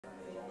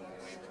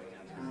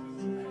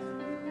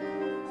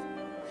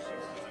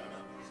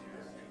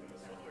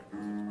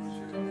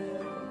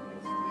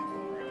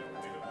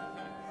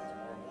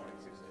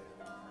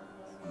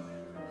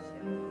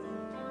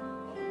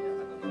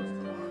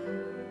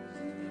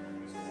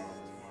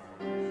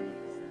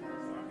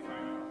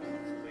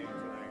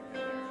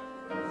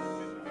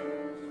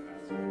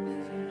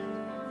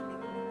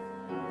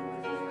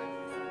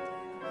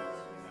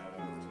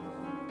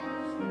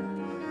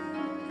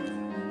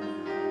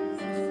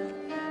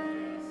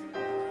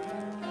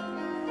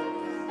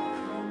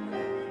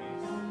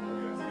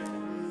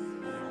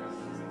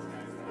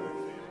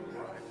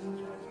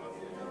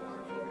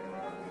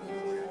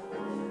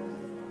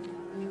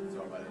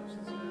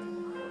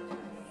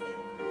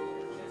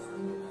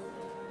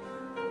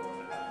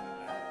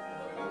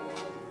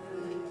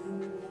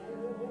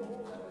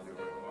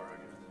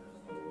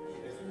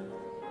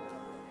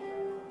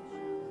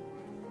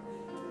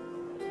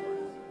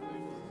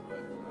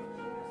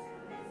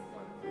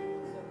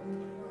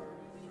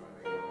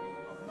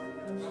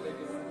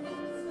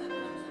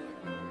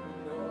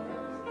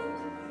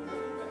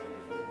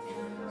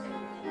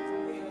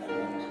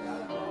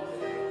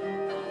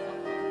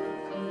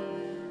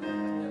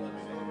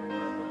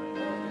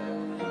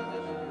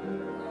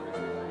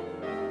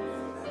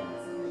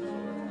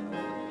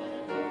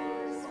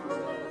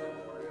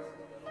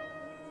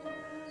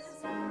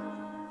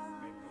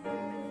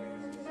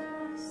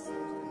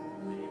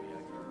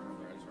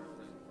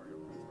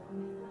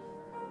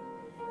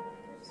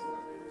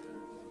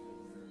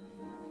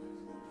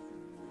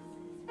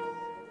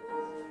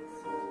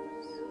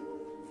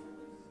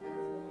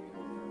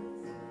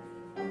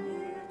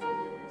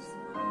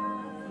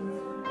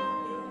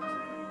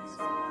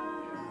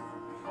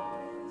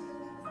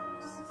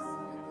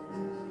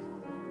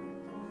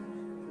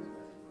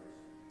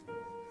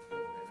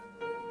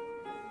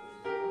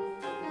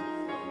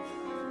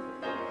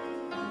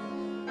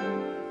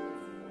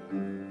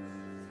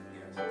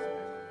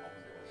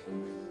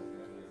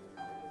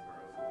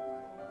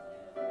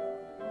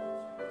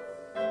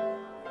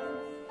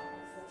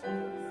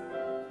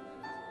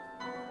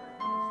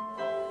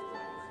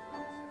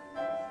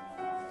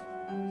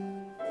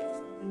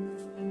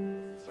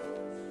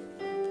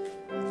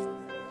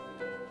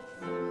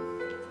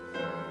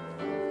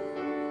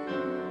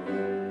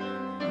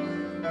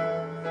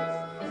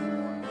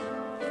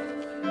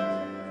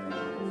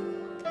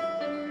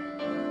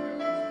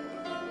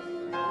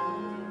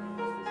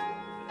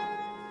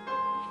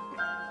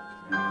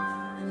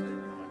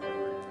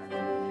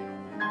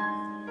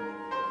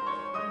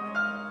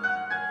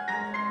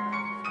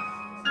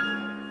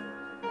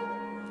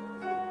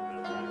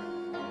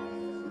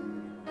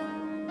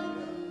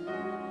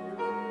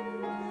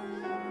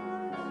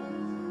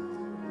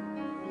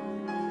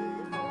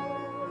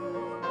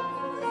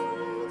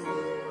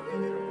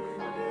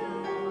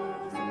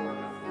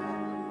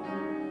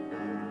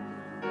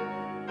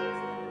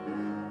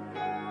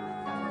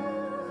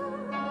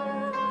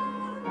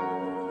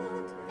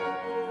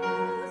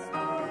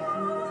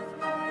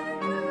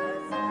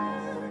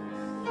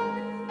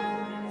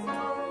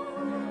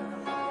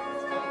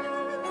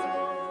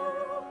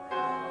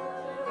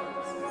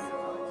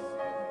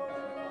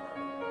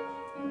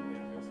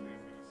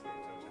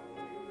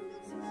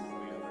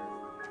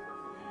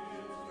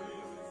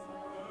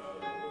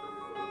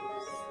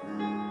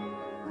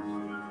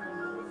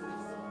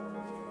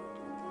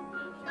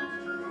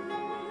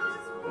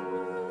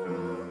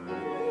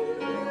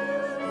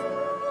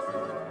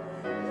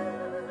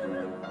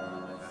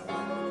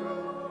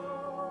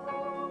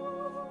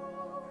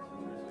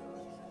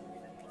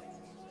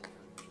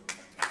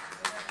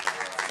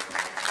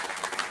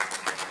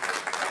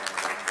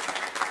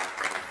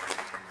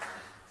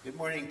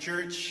morning,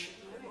 church.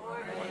 Good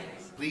morning.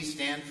 Please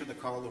stand for the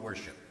call to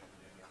worship.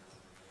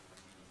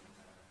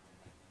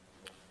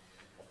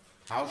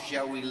 How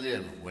shall we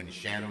live when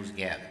shadows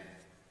gather?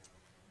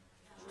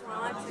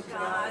 Drawn to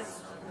God's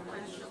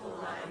unquenchable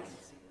light,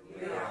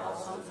 we are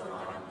also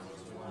drawn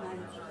to one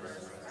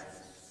another's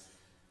presence.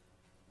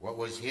 What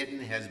was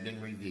hidden has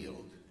been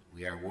revealed.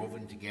 We are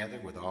woven together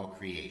with all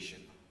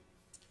creation.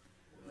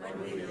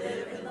 When we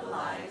live in the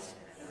light,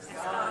 as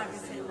God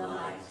is in the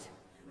light,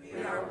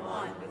 we are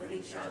one with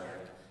each other.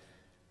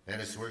 Let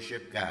us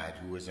worship God,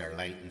 who is our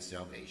light and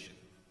salvation.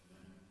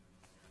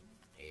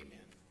 Amen.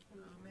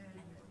 Amen.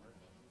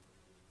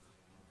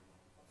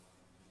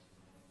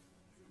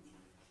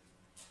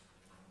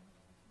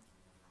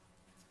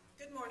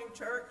 Good morning,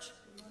 church.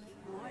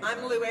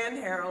 I'm Lou Ann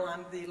Harrell.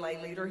 I'm the lay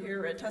leader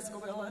here at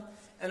Tuscaloosa.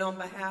 And on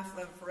behalf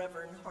of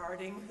Reverend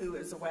Harding, who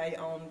is away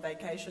on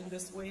vacation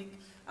this week,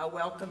 I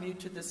welcome you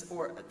to this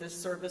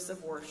service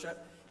of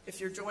worship. If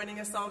you're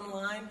joining us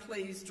online,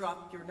 please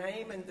drop your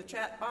name in the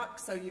chat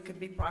box so you can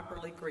be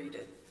properly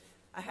greeted.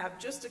 I have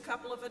just a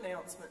couple of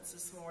announcements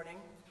this morning.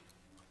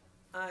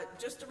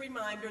 Just a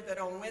reminder that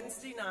on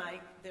Wednesday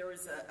night, there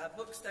is a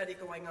book study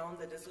going on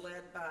that is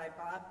led by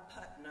Bob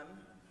Putnam,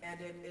 and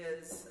it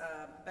is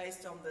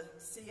based on the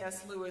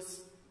C.S.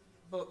 Lewis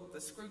book, The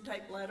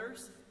Screwtape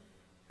Letters.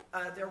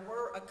 There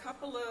were a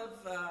couple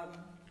of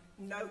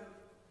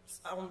notes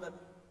on the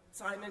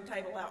sign-in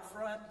table out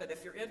front, but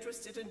if you're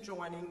interested in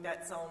joining,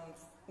 that's on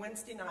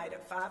Wednesday night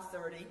at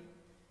 5:30,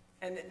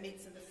 and it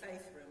meets in the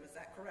Faith Room. Is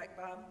that correct,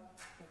 Bob?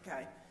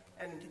 Okay.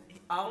 And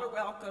all are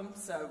welcome,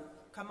 so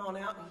come on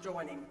out and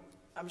join him.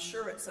 I'm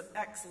sure it's an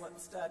excellent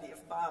study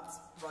if Bob's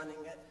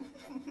running it.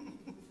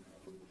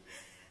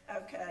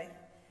 Okay.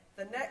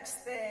 The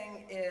next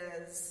thing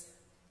is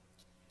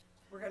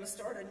we're going to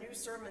start a new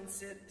sermon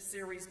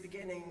series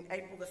beginning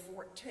April the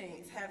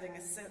 14th, having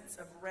a sense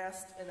of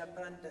rest and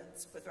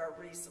abundance with our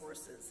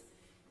resources.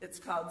 It's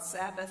called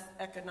Sabbath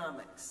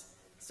Economics.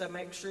 So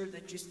make sure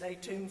that you stay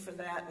tuned for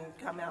that and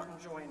come out and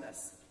join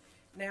us.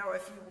 Now,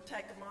 if you will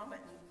take a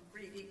moment and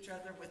greet each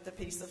other with the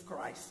peace of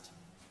Christ.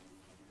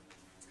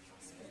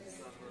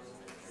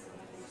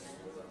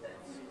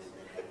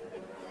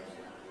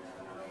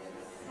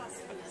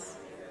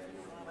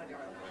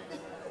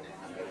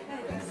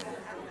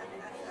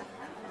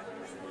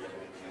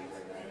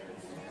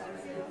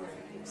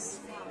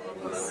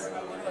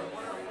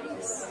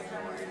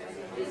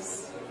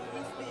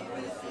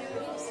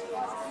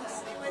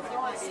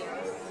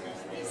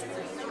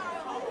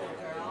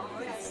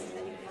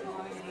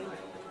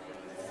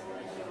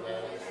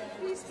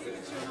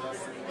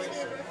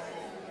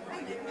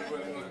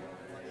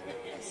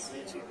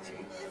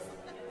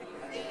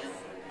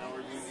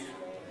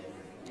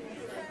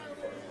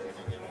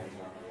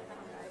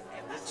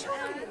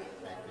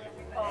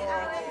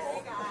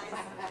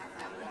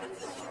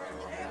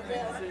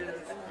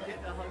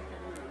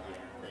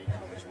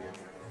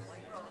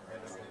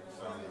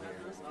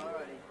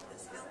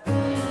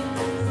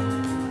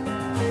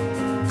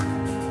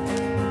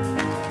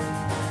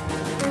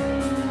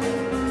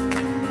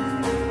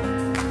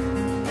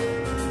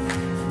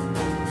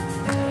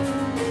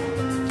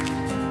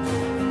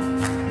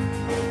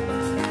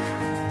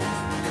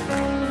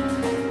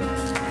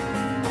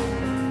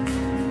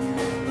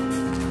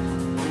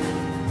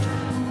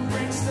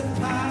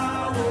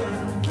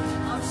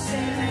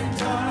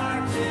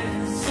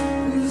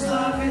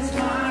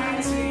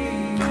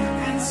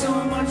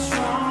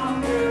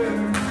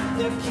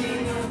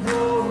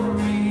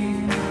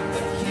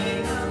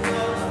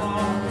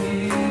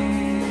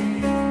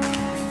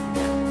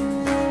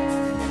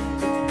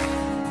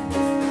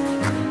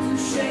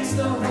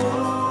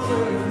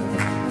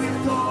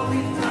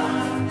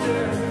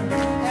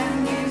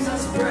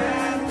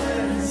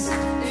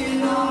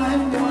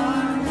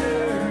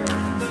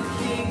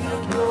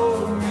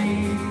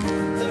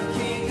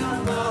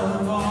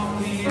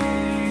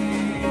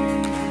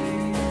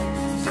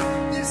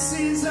 This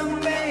is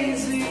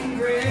amazing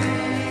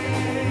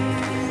grace.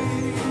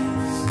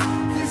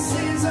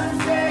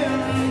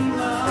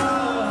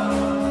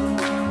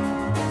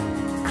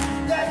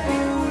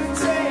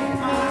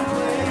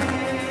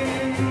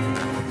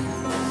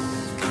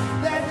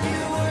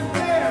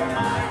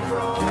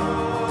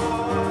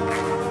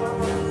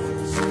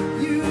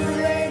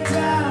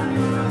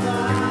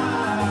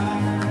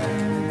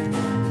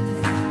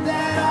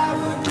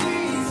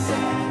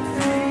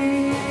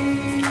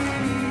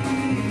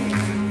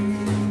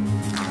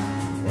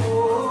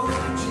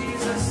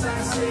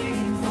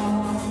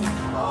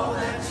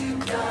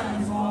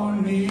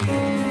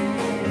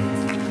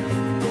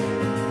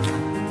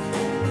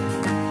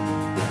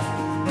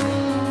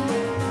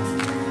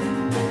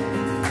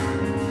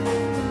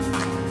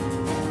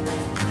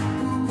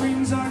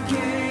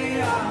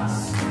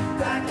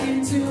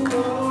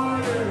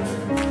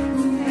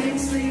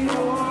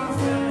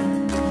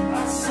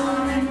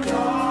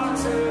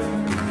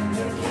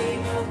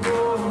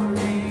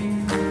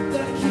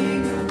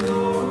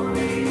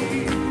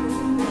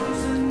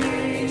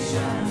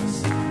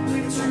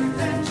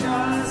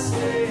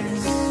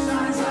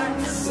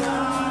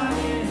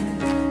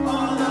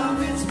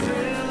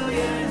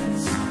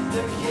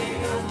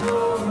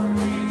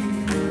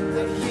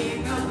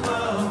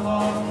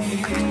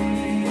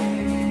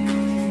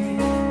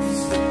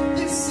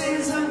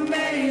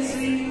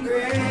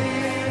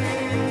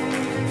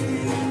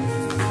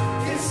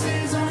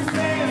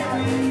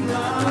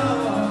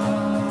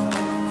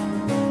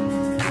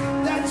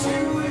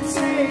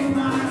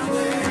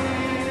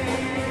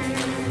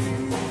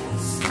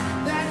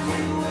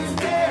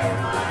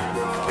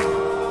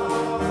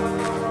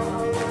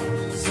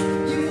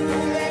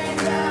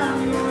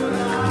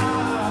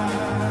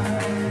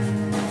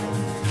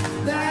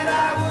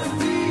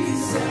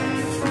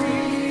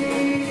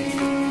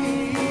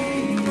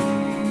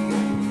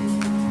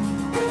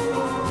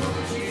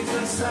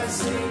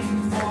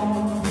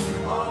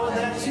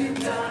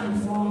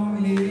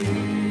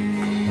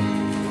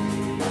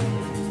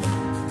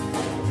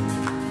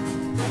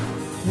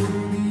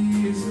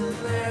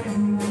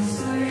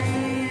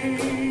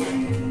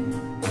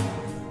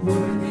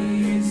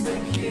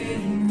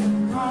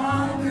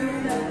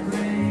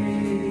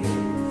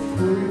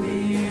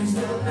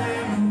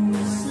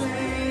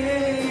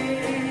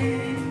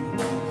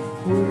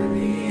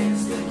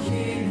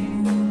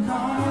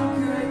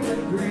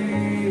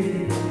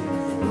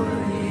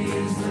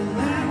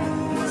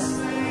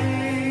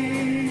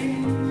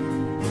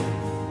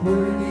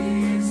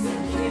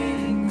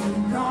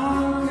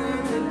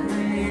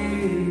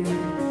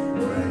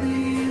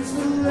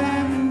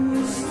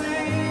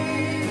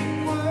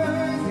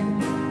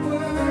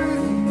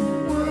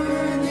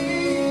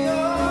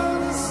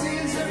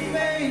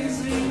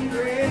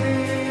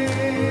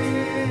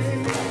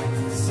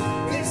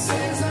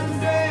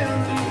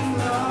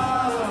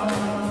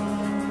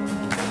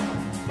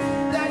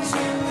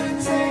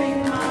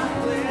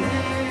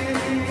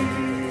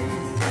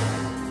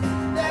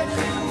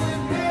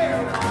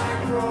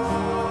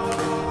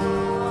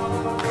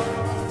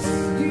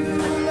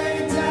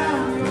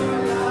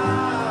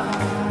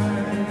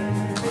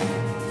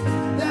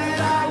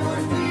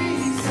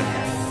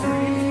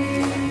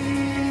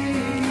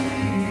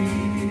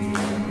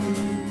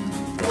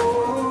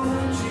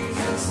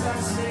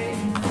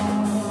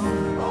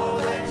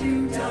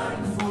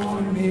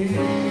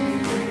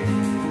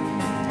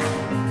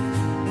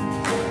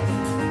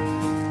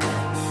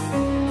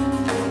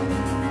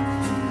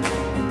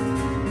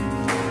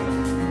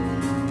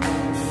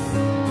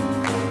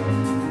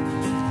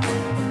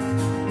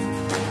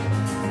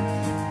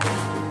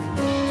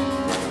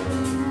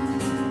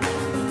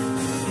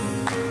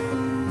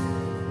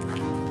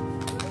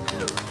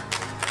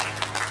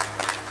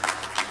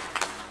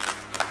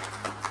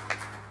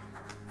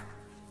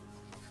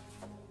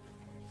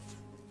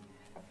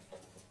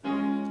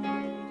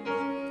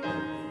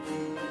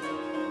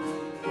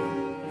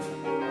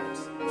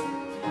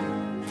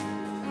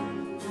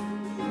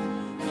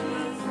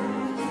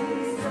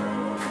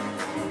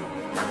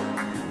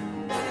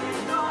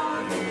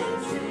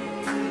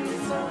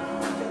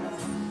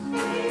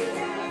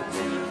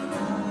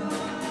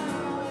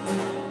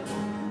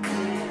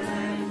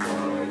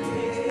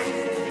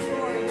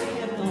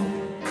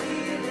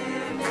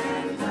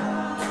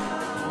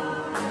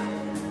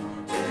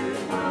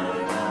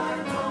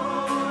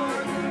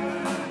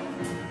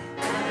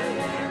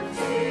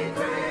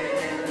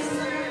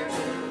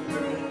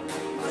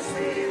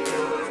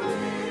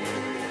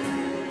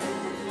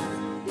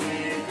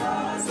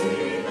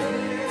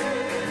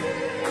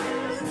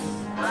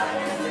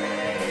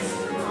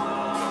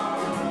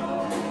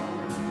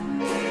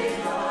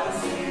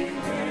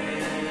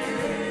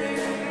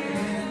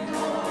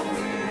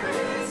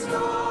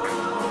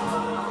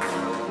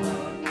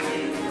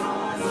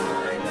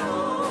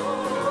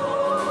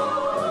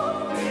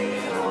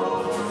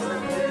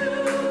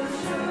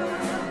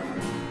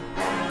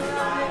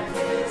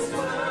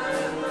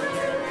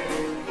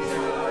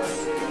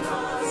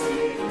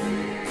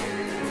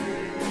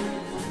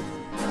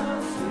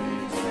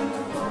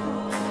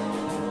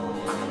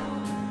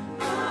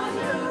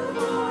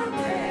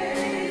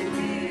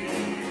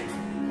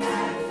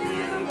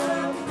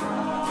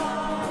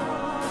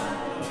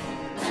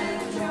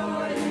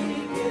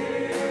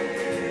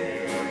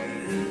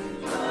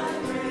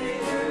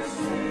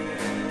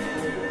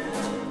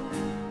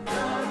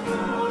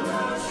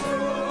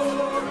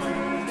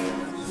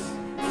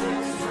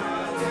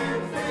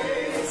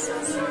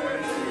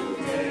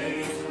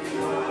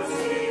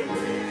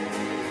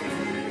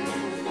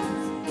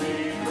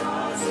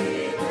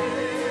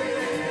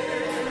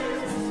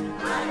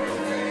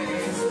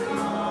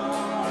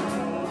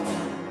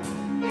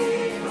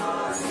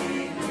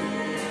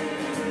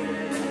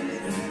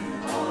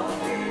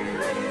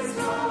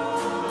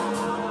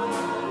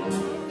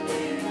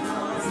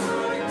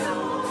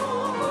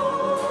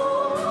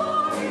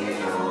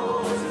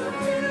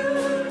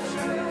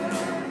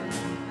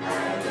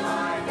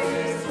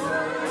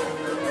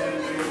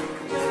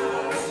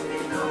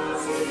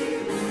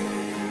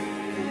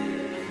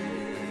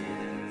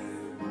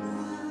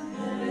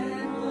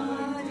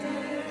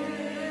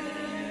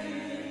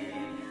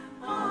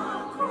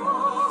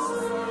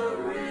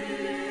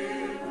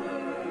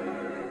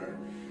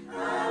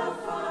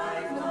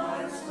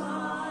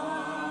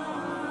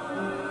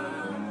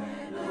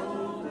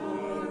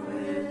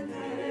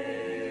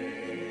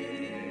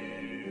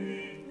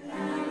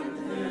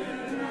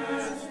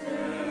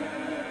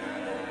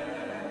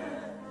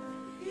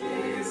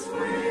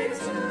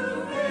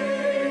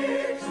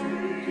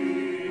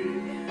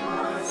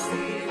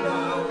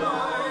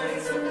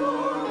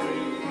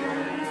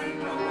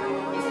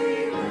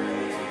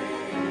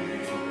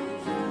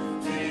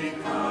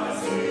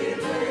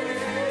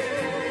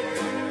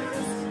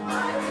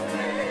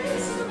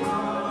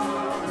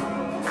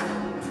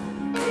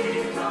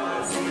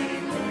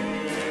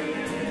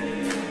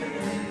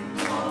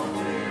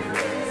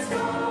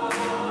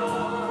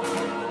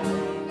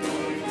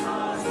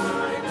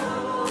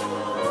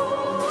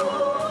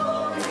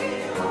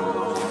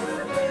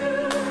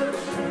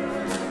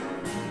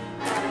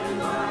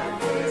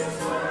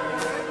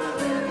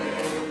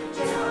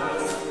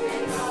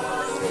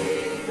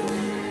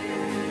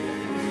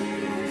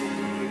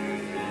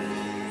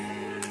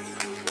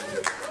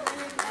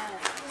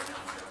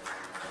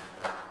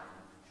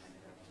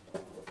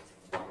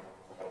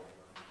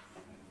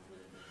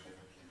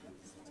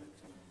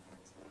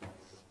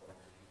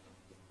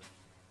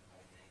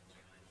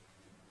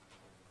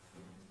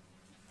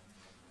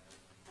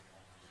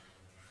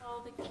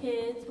 all the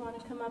kids want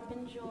to come up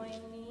and join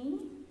me.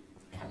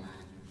 Come on.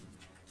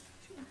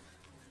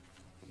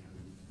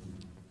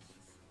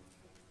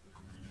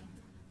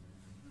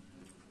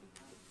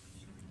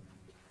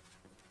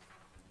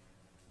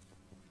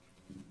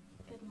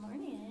 Good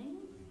morning.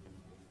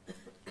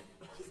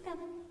 She's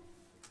coming.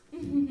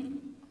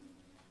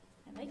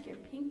 I like your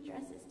pink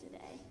dresses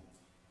today.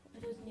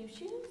 Are those new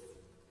shoes?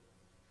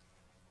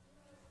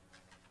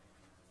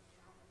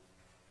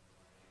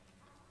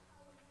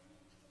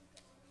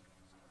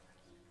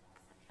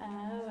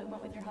 Oh, it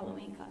went with your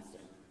Halloween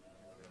costume.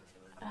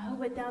 Oh,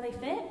 but now they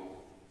fit?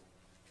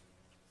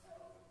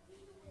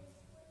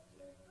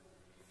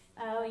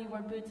 Oh, you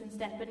wore boots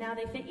instead, but now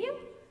they fit you?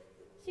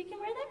 So you can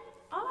wear them?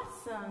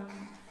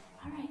 Awesome.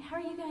 All right, how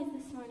are you guys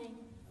this morning?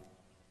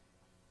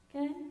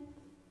 Good?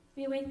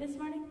 Be awake this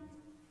morning?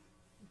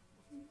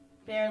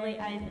 Barely,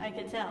 I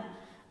could tell.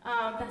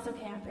 That's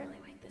okay, I'm barely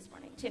awake this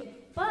morning too.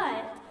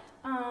 But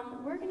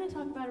we're going to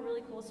talk about a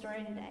really cool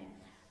story today.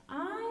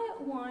 I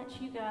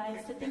want you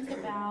guys to think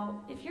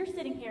about, if you're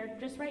sitting here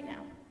just right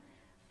now,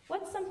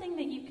 what's something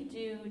that you could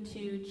do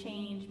to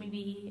change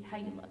maybe how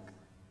you look?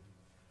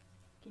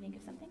 Can you think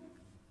of something?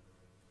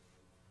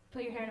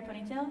 Put your hair in a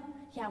ponytail?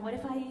 Yeah, what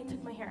if I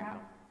took my hair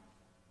out?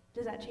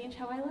 Does that change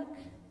how I look?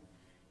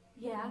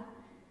 Yeah.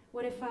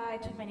 What if I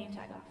took my name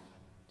tag off?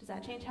 Does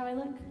that change how I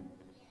look?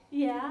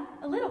 Yeah,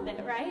 a little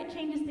bit, right? It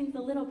changes things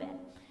a little bit.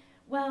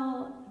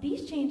 Well,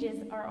 these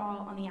changes are all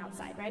on the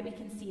outside, right? We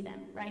can see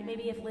them, right?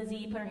 Maybe if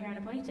Lizzie put her hair in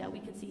a ponytail, we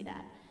could see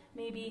that.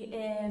 Maybe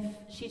if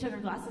she took her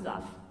glasses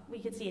off, we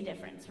could see a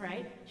difference,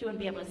 right? She wouldn't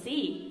be able to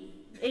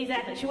see.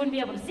 Exactly, she wouldn't be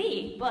able to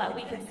see, but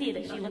we could see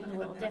that she looked a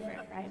little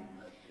different, right?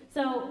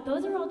 So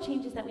those are all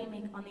changes that we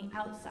make on the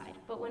outside.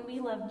 But when we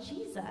love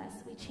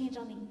Jesus, we change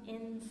on the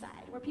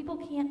inside, where people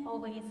can't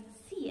always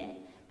see it,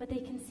 but they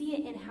can see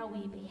it in how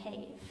we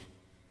behave.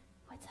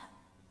 What's up?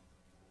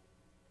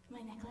 My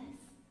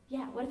necklace?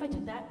 Yeah, what if I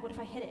took that? What if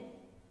I hit it?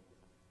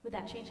 Would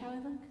that change how I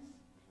look?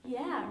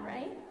 Yeah,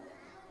 right?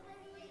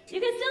 You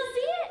can still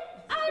see it?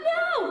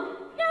 Oh,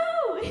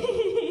 no!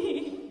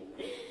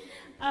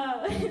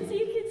 So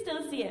you can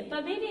still see it,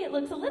 but maybe it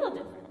looks a little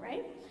different,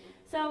 right?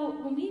 So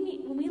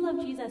when we love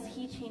Jesus,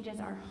 he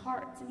changes our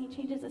hearts, and he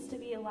changes us to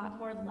be a lot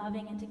more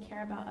loving and to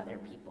care about other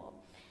people.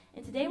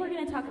 And today we're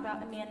going to talk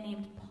about a man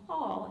named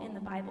Paul in the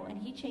Bible, and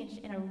he changed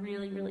in a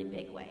really, really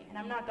big way. And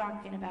I'm not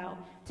talking about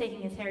taking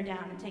his hair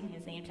down and taking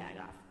his name tag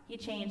off. He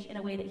changed in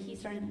a way that he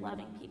started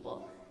loving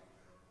people.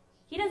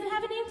 He doesn't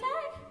have a name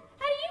tag?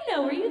 How do you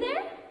know? Were you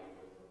there?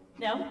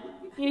 No?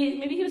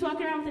 Maybe he was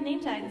walking around with a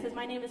name tag that says,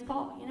 "My name is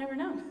Paul." You never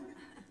know.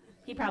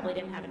 He probably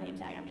didn't have a name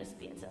tag. I'm just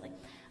being silly.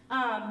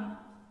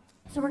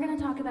 So we're going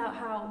to talk about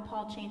how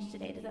Paul changed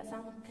today. Does that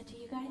sound good to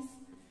you guys?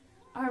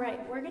 All right,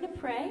 we're going to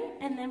pray,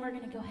 and then we're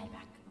going to go head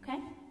back, okay?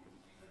 All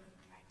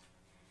right.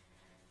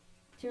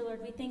 Dear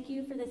Lord, we thank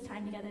you for this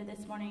time together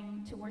this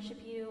morning to worship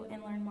you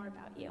and learn more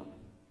about you.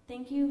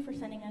 Thank you for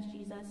sending us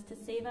Jesus to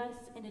save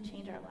us and to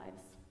change our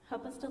lives.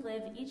 Help us to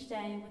live each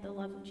day with the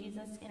love of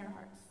Jesus in our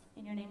hearts.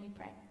 In your name we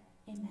pray.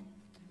 Amen.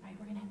 All right,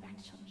 we're going to head back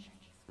to Children's Church.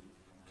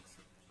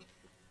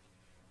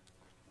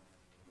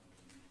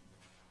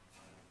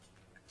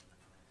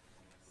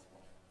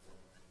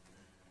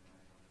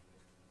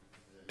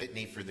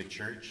 Litany for the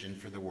church and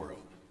for the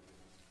world.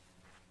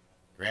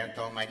 Grant,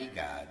 Almighty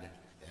God,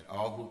 that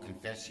all who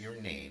confess your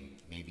name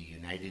may be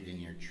united in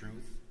your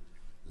truth,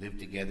 live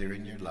together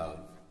in your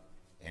love,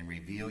 and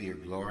reveal your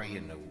glory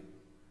in the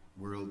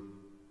world.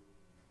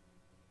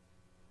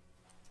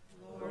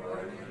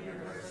 Lord, in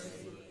your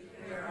mercy,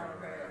 hear our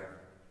prayer.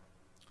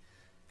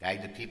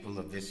 Guide the people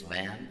of this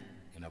land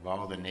and of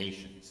all the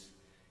nations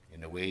in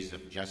the ways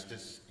of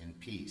justice and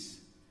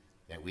peace,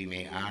 that we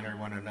may honor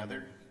one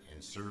another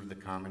and serve the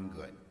common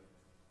good.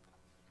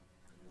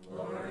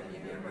 Lord,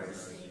 in your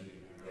mercy,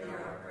 hear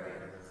our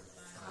prayer.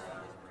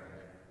 Silent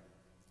prayer.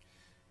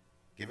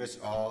 Give us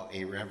all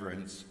a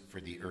reverence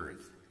for the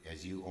earth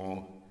as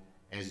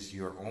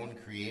your own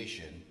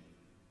creation,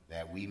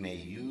 that we may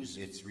use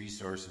its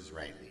resources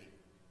rightly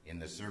in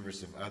the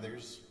service of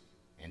others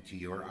and to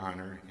your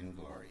honor and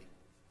glory.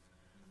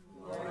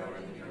 Lord,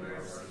 in your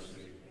mercy,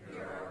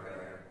 hear our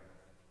prayer.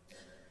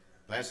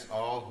 Bless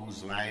all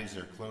whose lives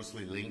are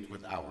closely linked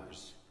with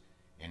ours,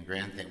 and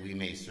grant that we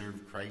may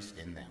serve Christ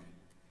in them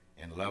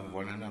and love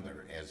one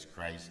another as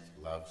Christ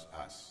loves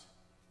us.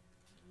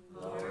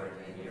 Lord,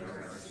 in your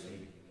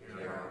mercy,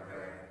 hear our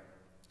prayer.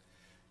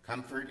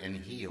 Comfort and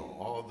heal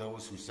all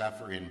those who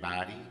suffer in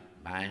body,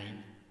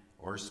 mind,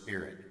 or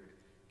spirit.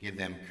 Give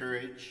them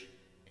courage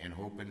and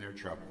hope in their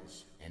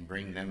troubles, and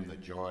bring them the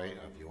joy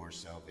of your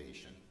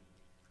salvation.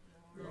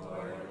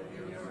 Lord,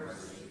 in your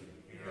mercy,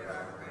 hear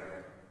our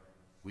prayer.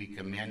 We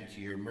commend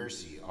to your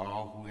mercy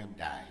all who have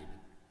died,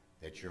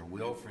 that your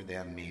will for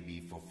them may be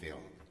fulfilled.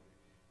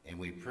 And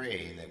we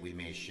pray that we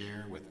may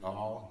share with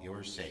all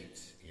your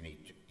saints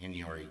in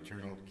your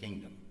eternal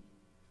kingdom.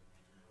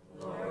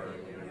 Lord,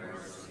 in your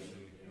mercy,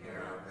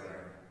 hear our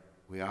prayer.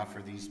 We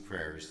offer these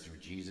prayers through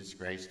Jesus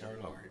Christ our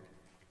Lord,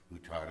 who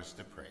taught us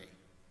to pray.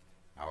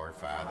 Our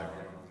Father,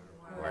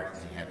 who art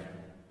in heaven,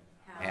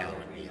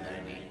 hallowed be thy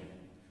name.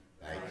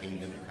 Thy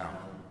kingdom come,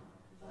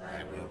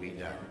 thy will be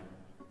done,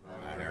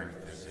 on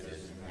earth as it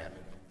is in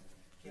heaven.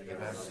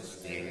 Give us this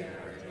day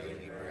our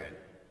daily bread,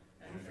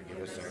 and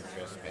forgive us our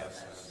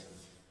trespasses,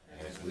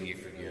 as we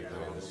forgive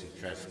those who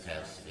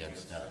trespass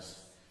against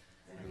us.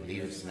 And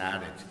lead us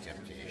not into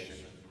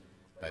temptation,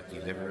 but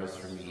deliver us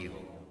from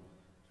evil.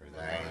 For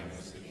thine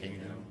is the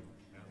kingdom,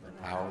 the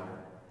power,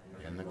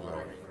 and the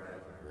glory,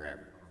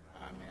 forever.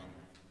 Amen.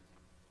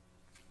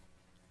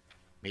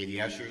 May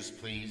the ushers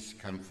please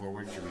come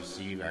forward to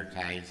receive our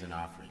tithes and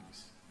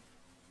offerings.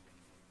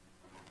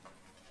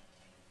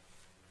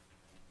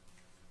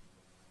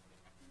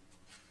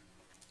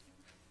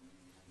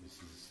 This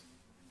is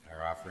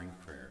our offering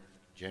prayer.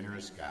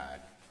 Generous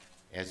God,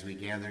 as we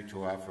gather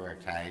to offer our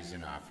tithes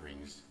and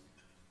offerings,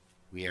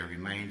 we are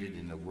reminded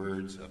in the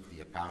words of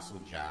the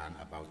Apostle John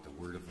about the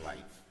word of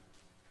life.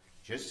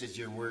 Just as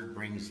your word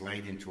brings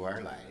light into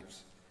our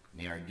lives,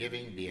 may our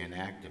giving be an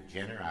act of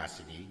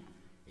generosity,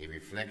 a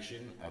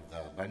reflection of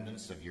the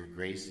abundance of your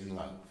grace and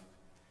love.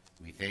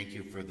 We thank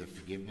you for the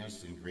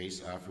forgiveness and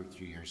grace offered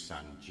through your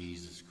Son,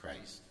 Jesus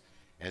Christ.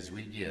 As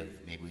we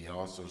give, may we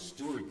also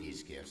steward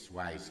these gifts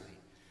wisely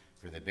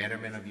for the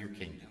betterment of your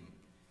kingdom.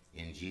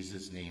 In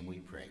Jesus' name we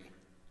pray.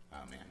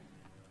 Amen.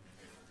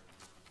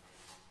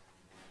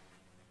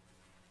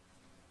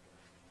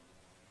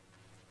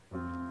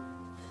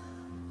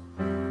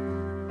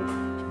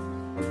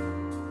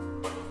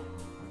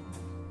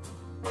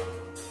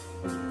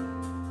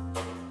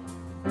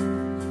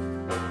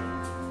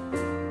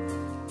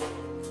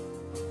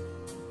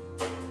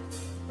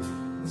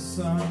 The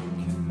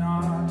sun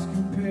cannot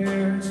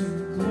compare to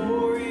the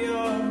glory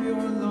of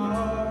your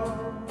love.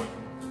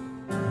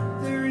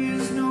 There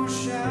is no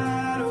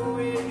shadow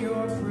in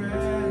your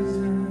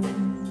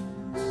presence.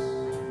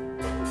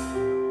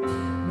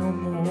 No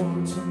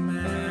mortal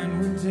man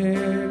would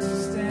dare to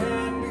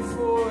stand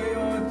before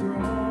your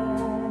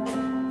throne,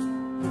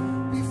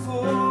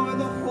 before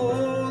the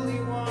Holy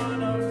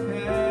One of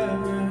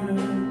heaven.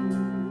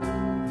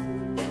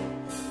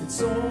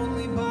 It's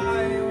only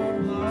by your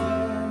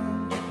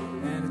blood,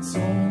 and it's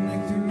only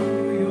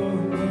through your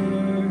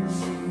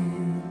mercy,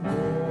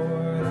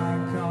 Lord, I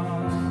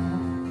come.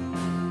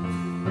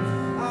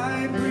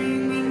 I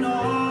bring an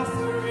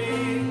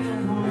offering of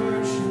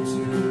worship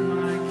to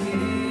my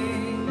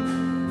King.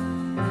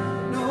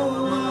 No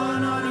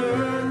one on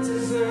earth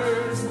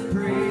deserves the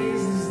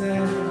praises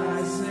that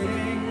I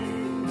sing.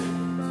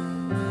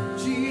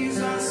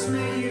 Jesus,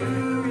 may you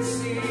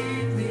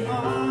receive the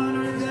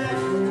honor that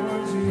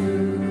you're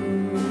due.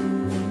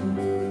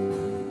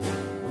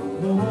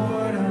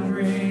 Lord, I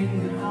bring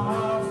an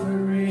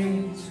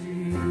offering to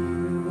you.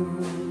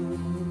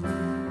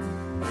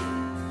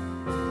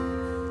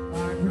 I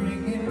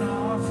bring an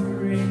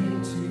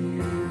offering to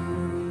you.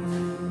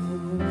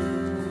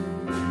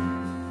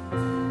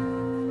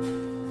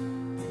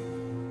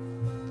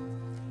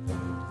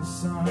 The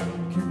sun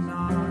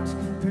cannot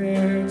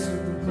compare to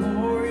the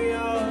glory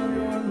of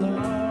your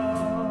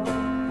love.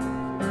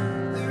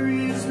 There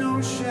is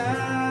no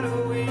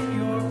shadow in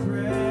your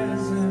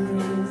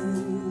presence.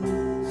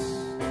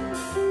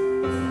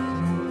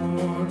 No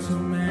mortal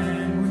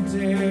man would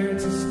dare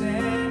to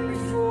stand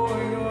before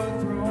your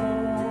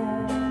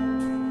throne,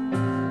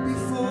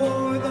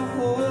 before the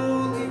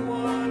Holy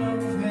One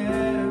of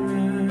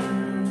heaven.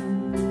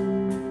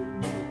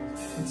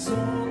 It's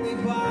only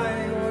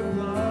by your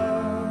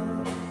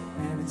blood,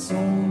 and it's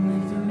only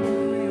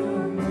through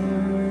your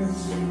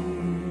mercy.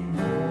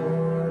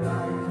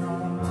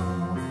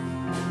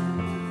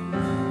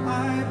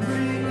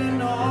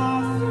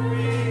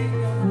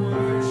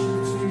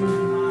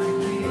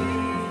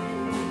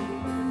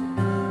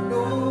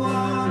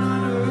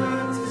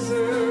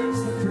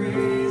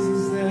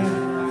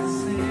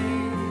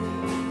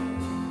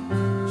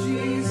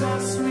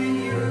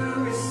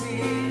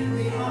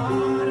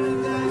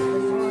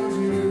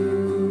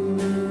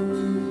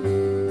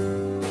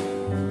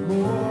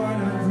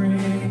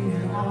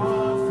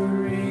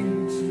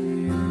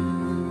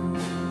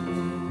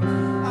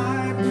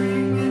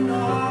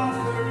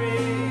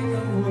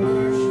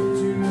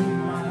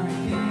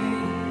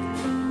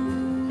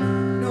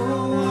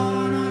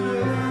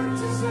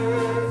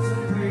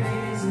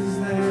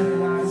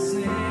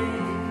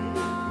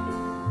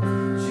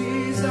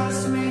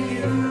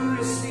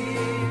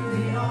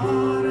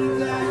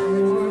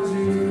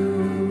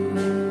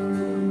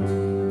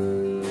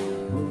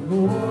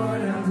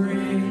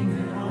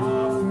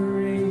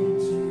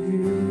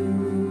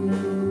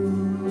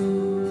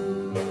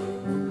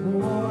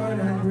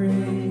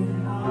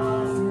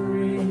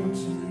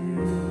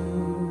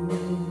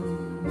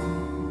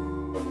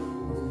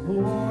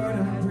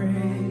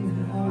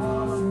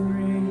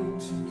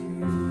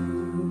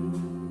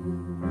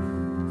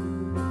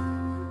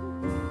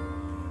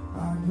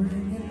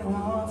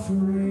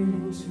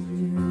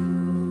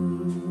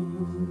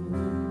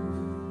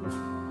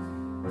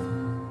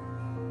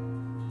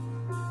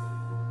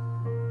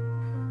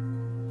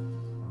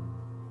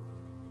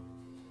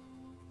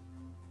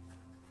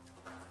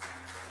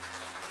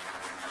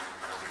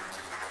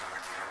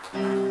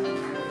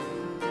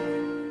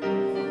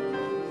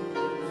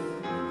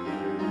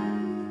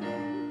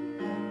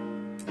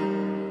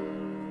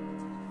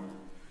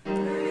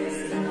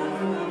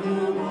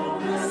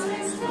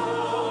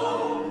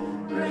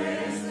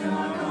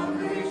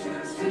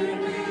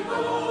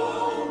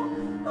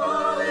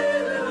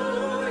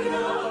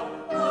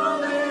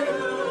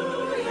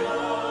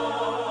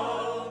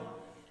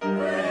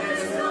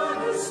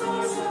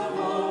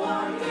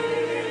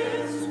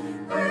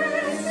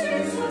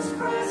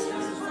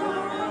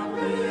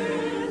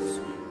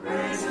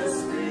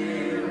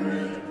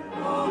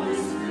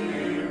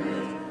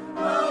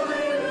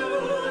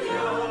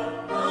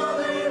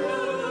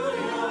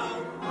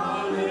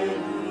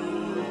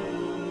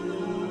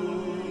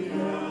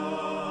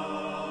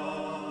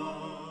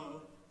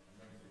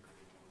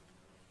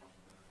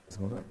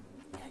 one up?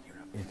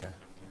 Okay.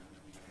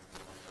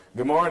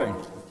 Good morning.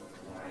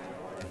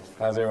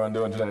 How's everyone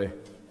doing today?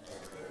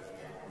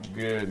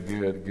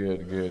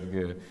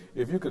 Good.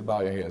 If you could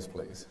bow your heads,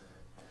 please.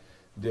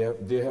 Dear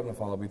Heavenly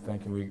Father, we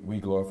thank you.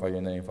 We glorify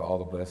your name for all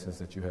the blessings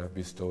that you have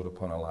bestowed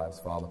upon our lives,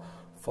 Father.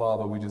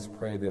 Father, we just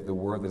pray that the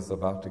word that's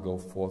about to go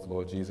forth,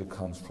 Lord Jesus,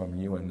 comes from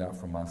you and not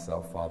from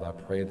myself, Father. I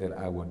pray that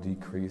I will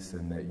decrease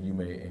and that you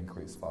may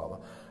increase, Father.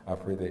 I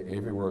pray that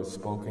every word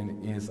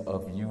spoken is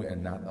of you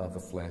and not of the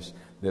flesh,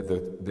 that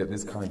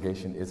this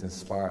congregation is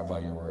inspired by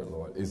your word,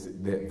 Lord,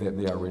 that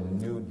they are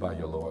renewed by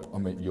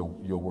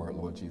your word,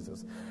 Lord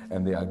Jesus,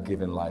 and they are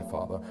given life,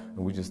 Father. And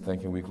we just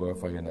thank you and we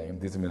glorify your name.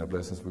 These are many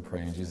blessings we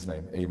pray in Jesus'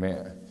 name.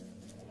 Amen.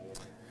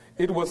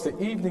 It was the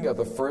evening of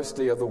the first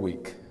day of the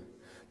week.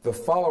 The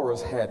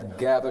followers had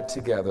gathered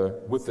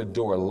together with the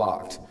door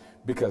locked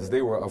because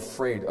they were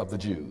afraid of the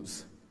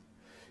Jews.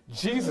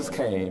 Jesus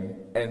came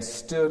and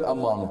stood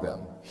among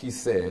them. He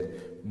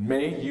said,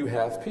 "May you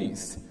have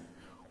peace."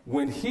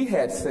 When he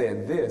had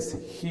said this,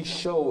 he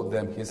showed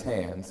them his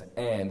hands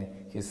and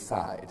his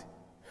side.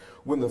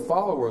 When the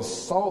followers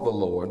saw the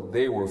Lord,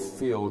 they were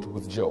filled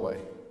with joy.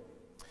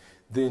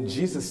 Then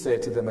Jesus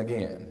said to them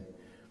again,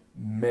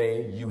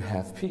 "May you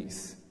have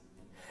peace.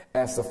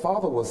 As the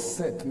Father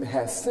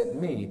has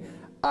sent me,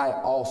 I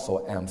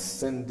also am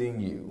sending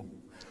you."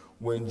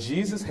 When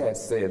Jesus had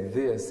said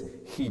this,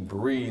 he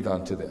breathed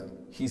unto them.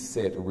 He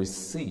said,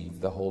 "Receive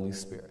the Holy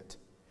Spirit.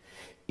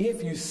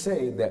 If you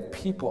say that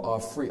people are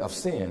free of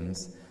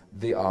sins,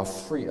 they are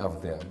free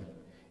of them.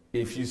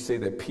 If you say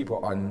that people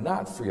are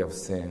not free of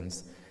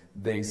sins,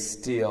 they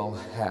still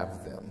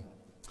have them."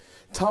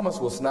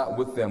 Thomas was not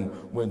with them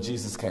when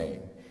Jesus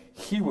came.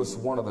 He was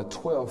one of the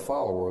 12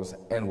 followers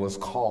and was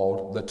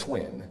called the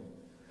twin.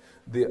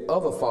 The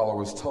other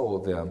followers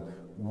told them,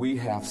 "We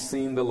have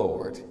seen the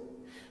Lord."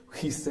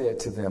 He said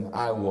to them,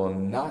 "I will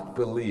not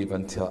believe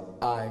until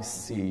I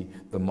see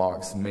the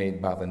marks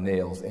made by the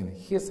nails in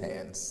his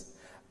hands.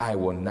 I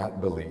will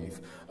not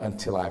believe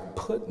until I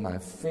put my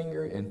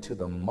finger into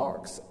the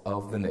marks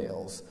of the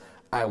nails.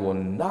 I will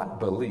not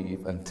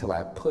believe until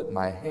I put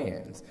my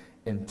hands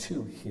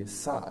into his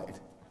side."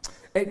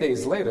 8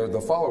 days later,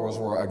 the followers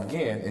were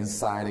again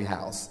inside a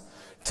house.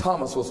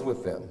 Thomas was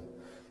with them.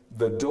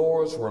 The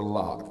doors were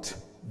locked.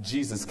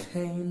 Jesus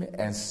came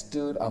and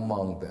stood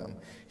among them.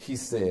 He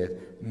said,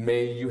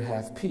 "May you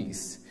have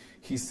peace."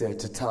 He said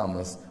to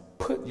Thomas,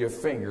 "Put your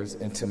fingers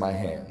into my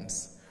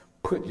hands.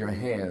 Put your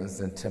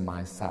hands into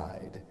my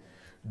side.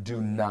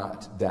 Do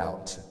not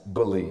doubt,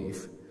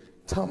 believe."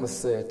 Thomas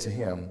said to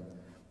him,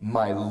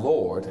 "My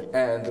Lord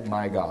and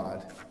my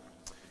God."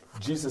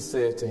 Jesus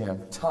said to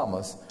him,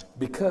 "Thomas,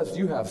 because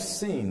you have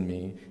seen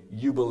me,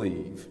 you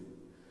believe.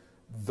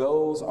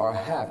 Those are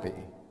happy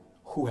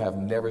who have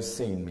never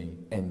seen me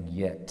and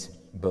yet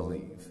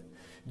believe."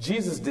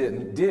 Jesus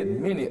did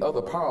many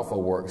other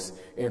powerful works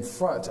in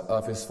front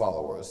of his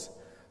followers.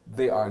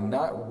 They are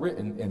not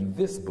written in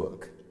this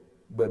book,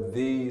 but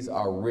these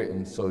are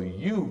written so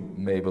you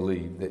may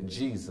believe that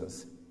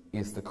Jesus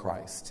is the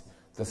Christ,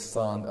 the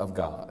Son of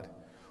God.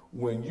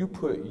 When you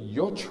put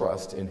your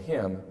trust in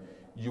him,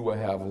 you will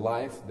have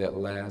life that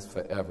lasts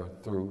forever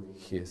through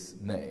his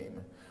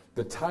name.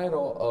 The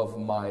title of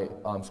my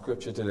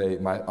scripture today,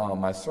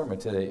 my sermon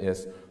today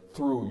is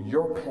 "Through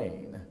Your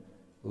Pain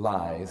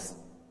Lies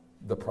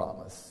the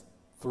Promise."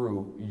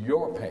 Through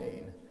your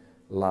pain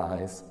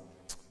lies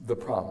the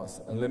promise.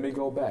 And let me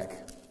go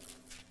back.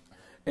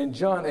 In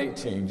John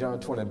 18, John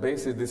 20,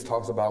 basically this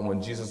talks about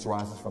when Jesus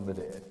rises from the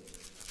dead.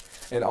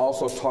 It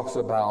also talks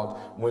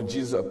about when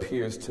Jesus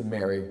appears to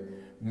Mary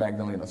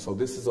Magdalene. So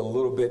this is a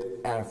little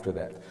bit after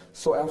that.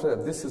 So after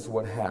that, this is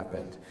what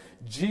happened.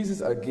 Jesus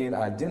again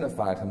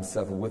identified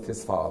himself with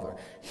his Father.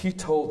 He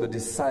told the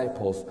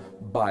disciples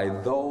by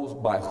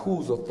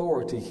whose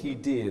authority he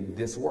did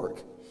his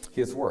work.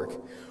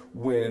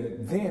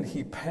 Then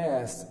he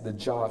passed the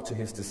job to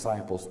his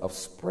disciples of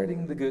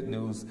spreading the good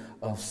news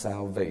of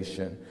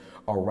salvation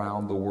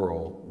around the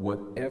world.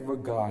 Whatever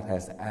God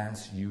has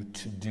asked you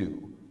to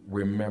do,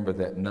 remember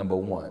that, number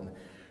one,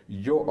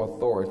 your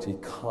authority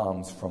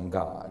comes from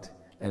God.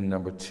 And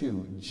number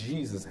two,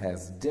 Jesus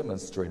has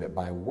demonstrated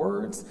by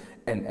words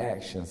and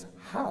actions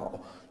how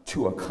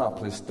to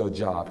accomplish the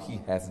job he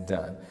has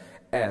done.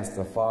 As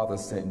the Father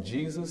sent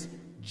Jesus,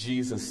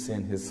 Jesus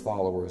sent his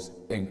followers,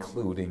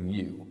 including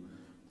you.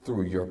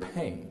 Through your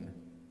pain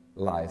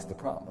lies the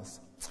promise.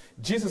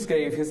 Jesus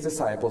gave his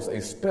disciples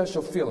a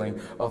special feeling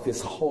of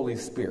his Holy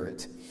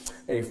Spirit,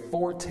 a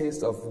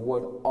foretaste of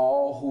what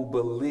all who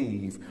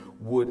believe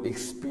would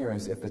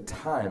experience at the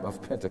time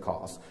of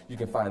Pentecost. You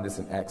can find this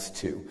in Acts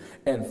 2.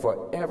 And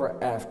forever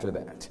after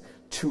that.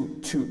 To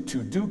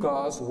do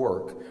God's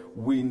work,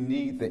 we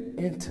need the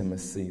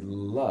intimacy,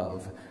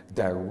 love,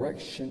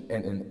 direction,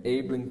 and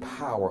enabling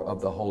power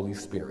of the Holy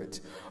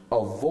Spirit.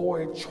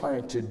 Avoid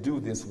trying to do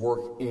this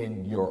work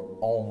in your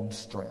own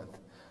strength.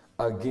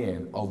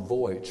 Again,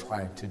 avoid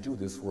trying to do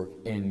this work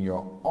in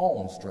your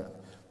own strength.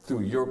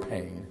 Through your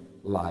pain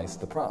lies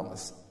the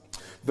promise.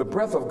 The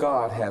breath of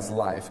God has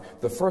life.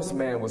 The first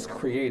man was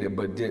created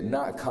but did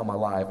not come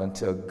alive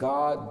until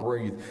God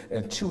breathed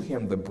into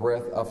him the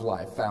breath of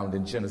life, found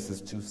in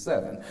Genesis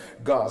 2:7.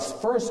 God's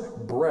first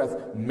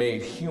breath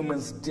made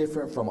humans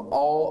different from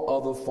all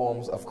other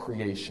forms of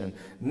creation.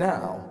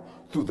 Now,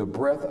 through the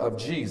breath of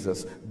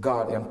Jesus,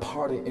 God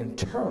imparted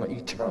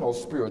eternal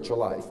spiritual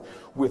life.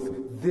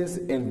 With this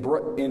in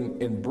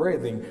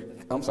breathing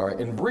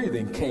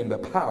came the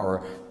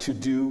power to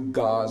do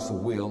God's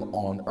will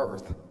on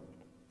earth.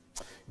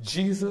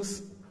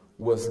 Jesus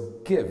was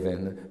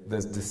given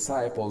the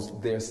disciples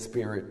their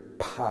spirit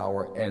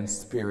power and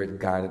spirit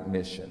guided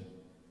mission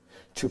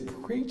to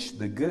preach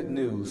the good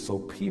news so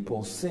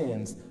people's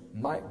sins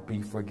might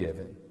be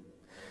forgiven.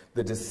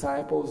 The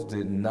disciples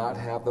did not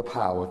have the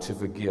power to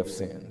forgive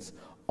sins.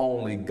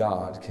 Only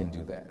God can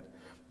do that.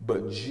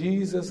 But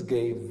Jesus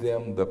gave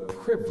them the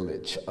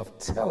privilege of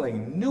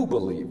telling new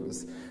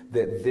believers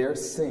that their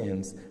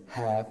sins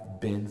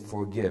have been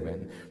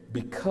forgiven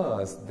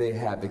because they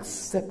have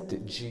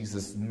accepted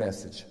Jesus'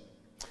 message.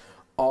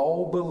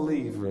 All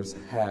believers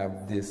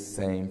have this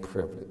same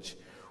privilege.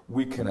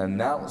 We can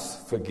announce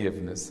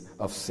forgiveness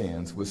of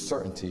sins with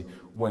certainty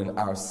when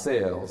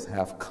ourselves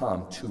have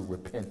come to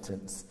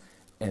repentance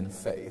and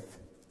faith.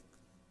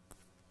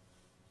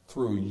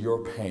 Through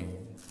your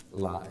pain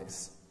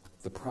lies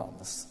the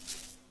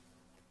promise.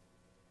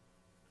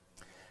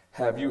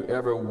 Have you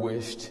ever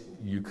wished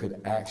you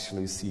could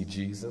actually see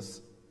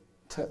Jesus,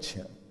 touch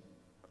him,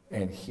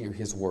 and hear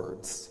his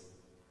words?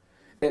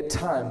 At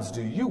times,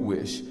 do you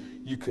wish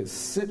you could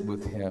sit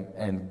with him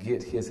and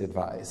get his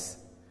advice?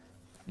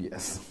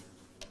 Yes.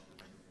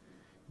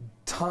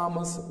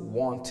 Thomas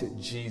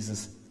wanted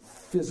Jesus'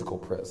 physical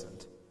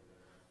presence,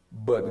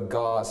 but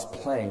God is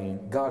plain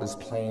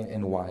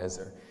and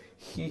wiser.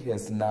 He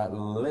has not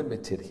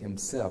limited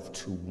himself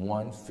to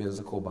one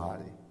physical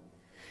body.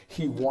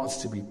 He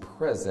wants to be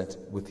present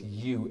with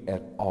you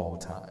at all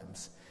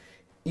times.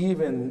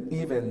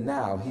 Even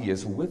now, he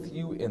is with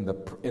you in the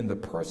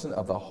person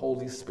of the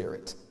Holy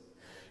Spirit.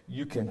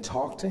 You can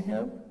talk to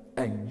him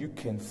and you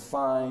can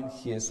find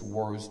his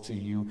words to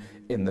you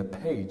in the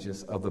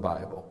pages of the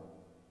Bible.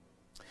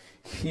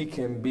 He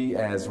can be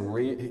as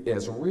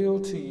real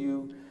to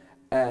you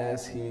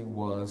as he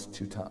was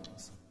to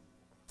Thomas.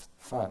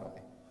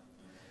 Finally,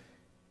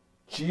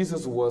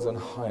 Jesus wasn't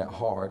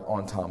hard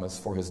on Thomas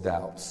for his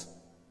doubts,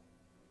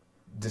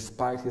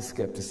 despite his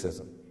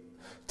skepticism.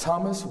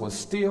 Thomas was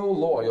still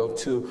loyal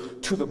to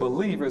the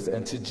believers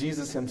and to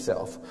Jesus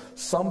himself.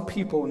 Some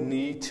people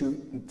need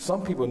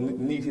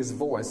his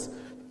voice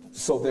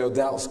so their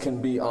doubts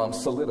can be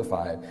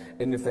solidified.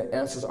 And if the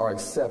answers are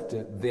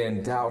accepted,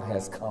 then doubt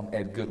has come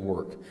at good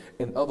work.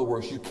 In other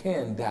words, you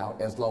can doubt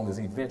as long as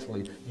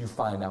eventually you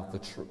find out the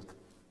truth.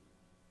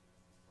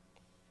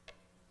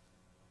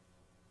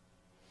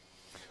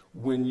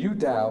 When you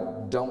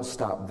doubt, don't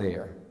stop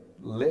there.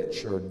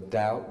 Let your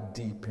doubt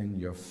deepen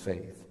your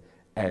faith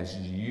as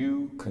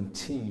you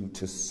continue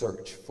to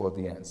search for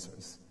the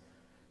answers.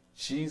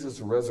 Jesus'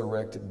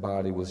 resurrected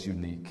body was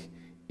unique.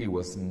 It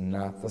was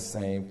not the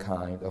same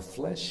kind of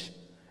flesh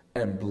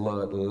and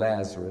blood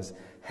Lazarus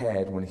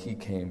had when he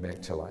came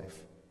back to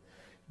life.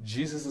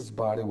 Jesus'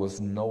 body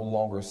was no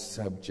longer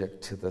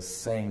subject to the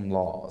same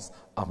laws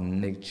of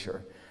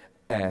nature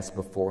as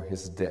before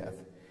his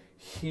death.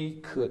 He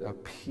could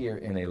appear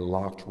in a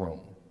locked room,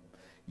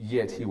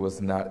 yet he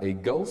was not a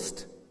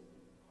ghost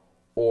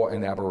or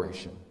an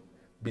aberration.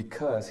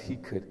 Because he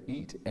could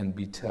eat and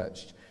be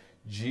touched,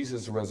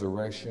 Jesus'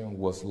 resurrection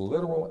was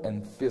literal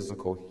and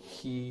physical.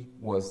 He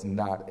was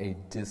not a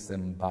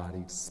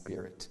disembodied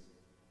spirit.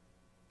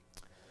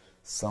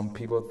 Some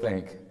people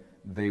think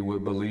they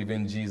would believe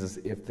in Jesus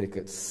if they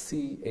could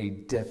see a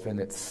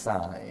definite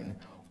sign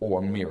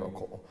or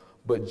miracle.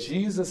 But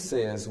Jesus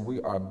says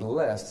we are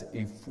blessed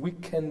if we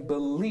can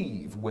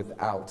believe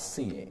without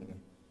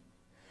seeing.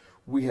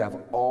 We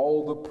have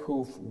all the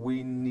proof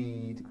we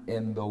need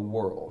in the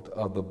world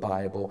of the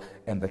Bible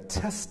and the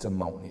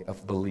testimony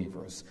of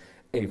believers.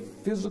 A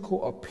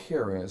physical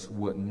appearance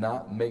would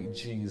not make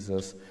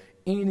Jesus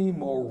any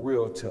more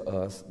real to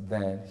us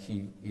than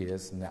he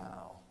is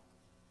now.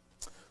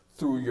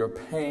 Through your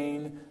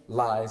pain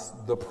lies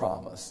the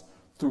promise.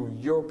 Through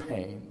your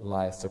pain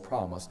lies the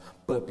promise.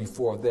 But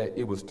before that,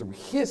 it was through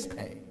his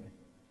pain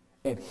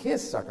and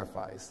his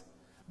sacrifice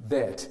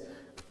that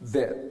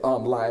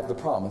lied the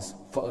promise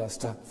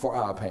for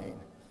our pain.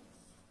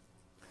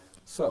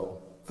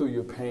 So, through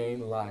your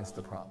pain lies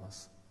the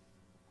promise.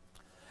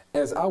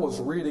 As I was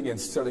reading and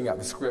studying out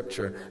the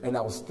scripture, and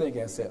I was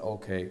thinking, I said,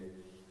 okay,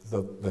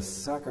 the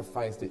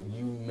sacrifice that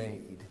you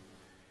made,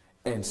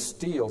 and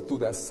still through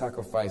that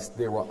sacrifice,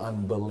 there were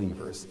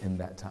unbelievers in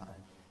that time.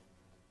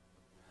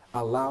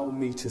 Allow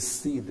me to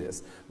see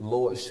this.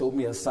 Lord, show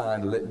me a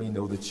sign to let me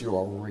know that you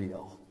are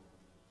real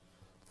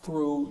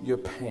through your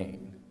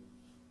pain.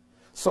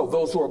 So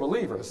those who are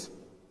believers,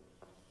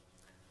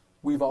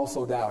 we've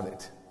also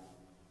doubted.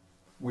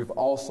 We've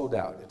also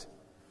doubted.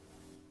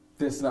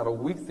 There's not a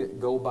week that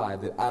go by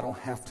that I don't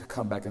have to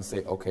come back and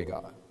say, okay,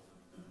 God.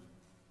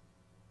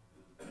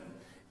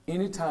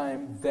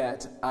 Anytime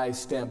that I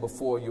stand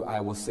before you, I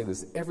will say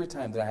this. Every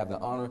time that I have the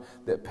honor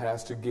that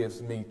Pastor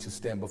gives me to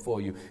stand before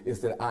you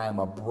is that I am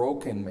a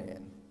broken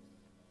man.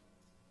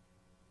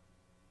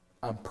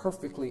 I'm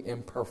perfectly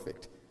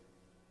imperfect.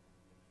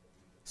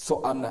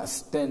 So I'm not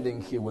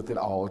standing here with it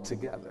all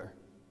together.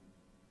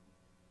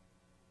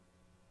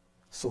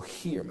 So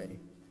hear me.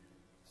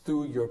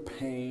 Through your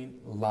pain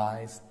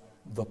lies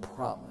the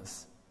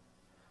promise.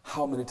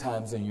 How many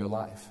times in your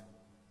life?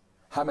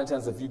 How many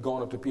times have you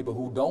gone up to people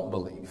who don't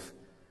believe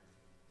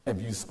and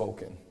you've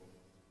spoken?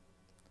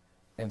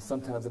 And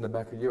sometimes in the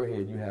back of your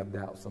head you have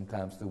doubt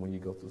sometimes too when you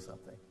go through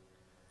something.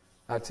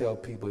 I tell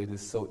people it is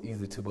so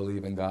easy to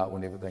believe in God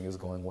when everything is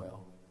going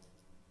well.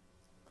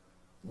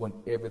 When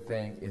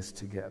everything is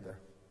together.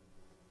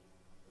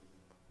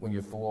 When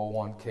your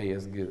 401k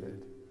is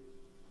good.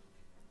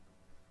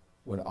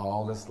 When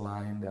all is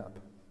lined up.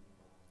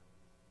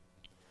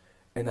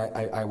 And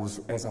I was,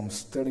 as I'm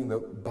studying the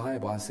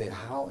Bible, I said,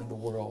 how in the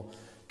world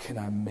can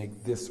I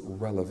make this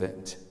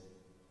relevant?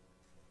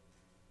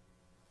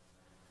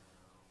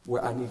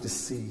 Where I need to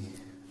see,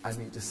 I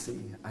need to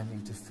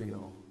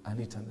feel, I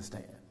need to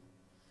understand.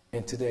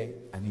 And today,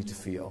 I need to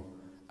feel,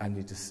 I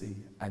need to see,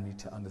 I need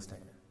to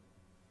understand.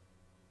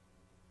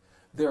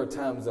 There are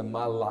times in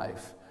my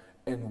life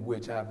in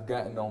which I've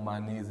gotten on my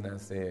knees and I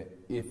said,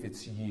 if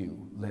it's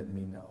you, let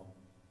me know.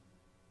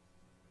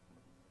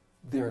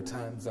 There are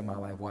times in my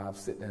life where I've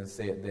sit there and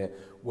said that,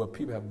 well,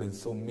 people have been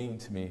so mean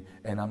to me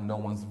and I'm no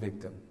one's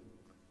victim.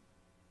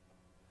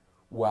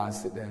 Where I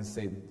sit there and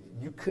say,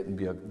 there can't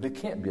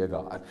be a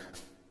God.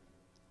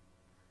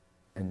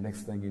 And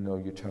next thing you know,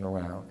 you turn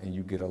around and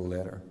you get a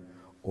letter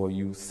or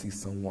you see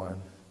someone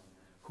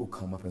who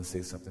come up and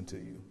say something to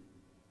you.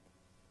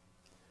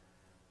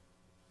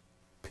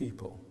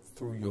 People,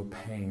 through your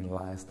pain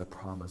lies the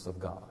promise of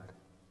God.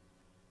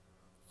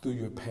 Through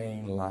your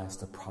pain lies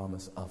the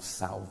promise of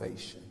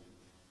salvation.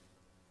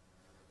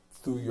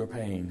 Through your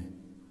pain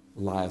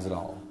lies it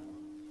all.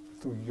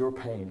 Through your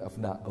pain of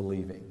not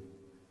believing.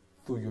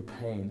 Through your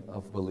pain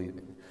of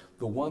believing.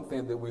 The one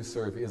thing that we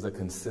serve is a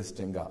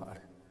consistent God.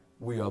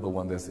 We are the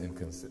one that's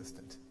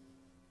inconsistent.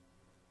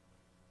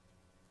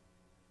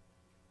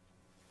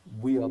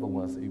 We are the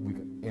ones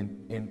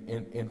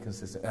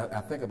inconsistent.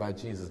 I think about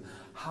Jesus.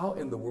 How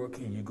in the world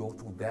can you go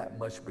through that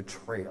much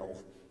betrayal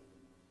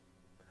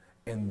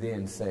and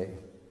then say,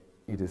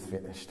 it is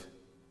finished?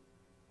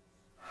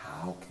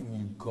 How can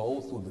you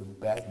go through the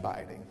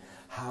backbiting?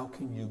 How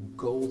can you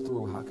go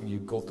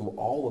through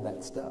all of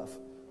that stuff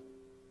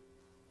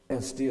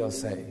and still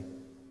say,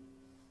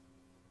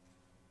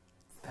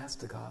 that's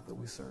the God that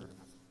we serve?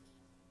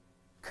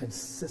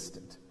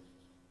 Consistent.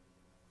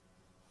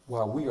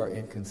 While we are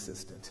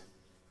inconsistent.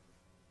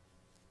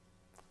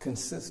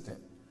 Consistent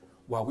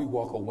while we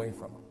walk away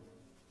from him.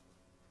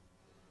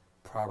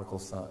 Prodigal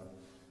son.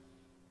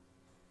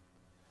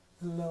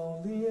 The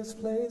loneliest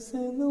place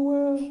in the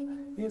world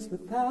is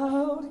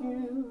without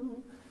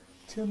you.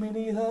 Too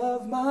many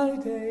of my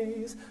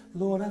days,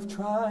 Lord, I've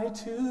tried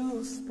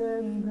to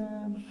spend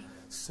them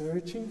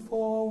searching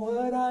for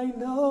what I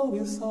know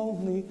is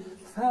only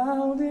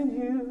found in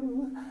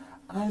you.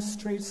 I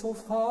strayed so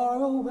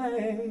far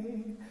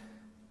away,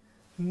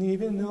 and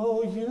even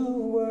though you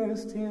were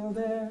still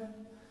there,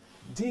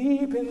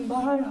 deep in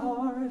my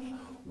heart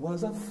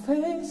was a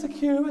faint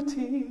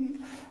security,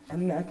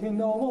 and I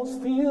can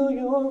almost feel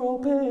your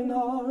open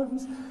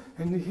arms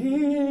and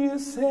hear you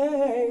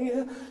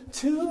say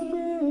to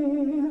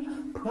me,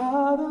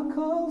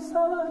 prodigal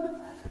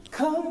son,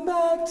 come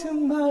back to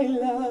my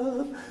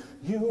love.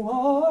 You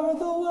are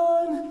the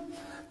one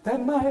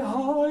that my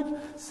heart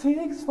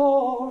seeks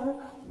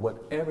for.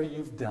 Whatever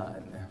you've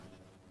done,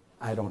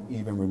 I don't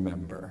even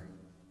remember,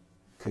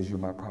 because you're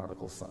my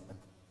prodigal son.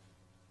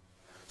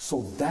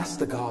 So that's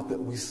the God that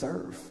we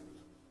serve.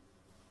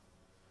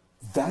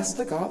 That's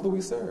the God that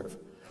we serve.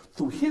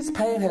 Through his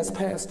pain has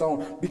passed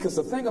on. Because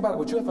the thing about it,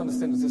 what you have to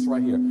understand is this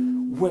right here.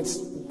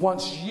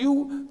 Once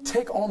you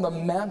take on the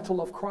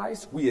mantle of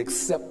Christ, we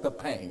accept the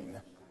pain.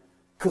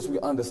 Because we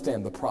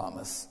understand the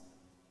promise.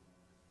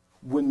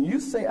 When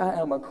you say,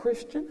 I am a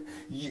Christian,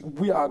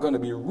 we are going to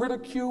be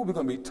ridiculed. We're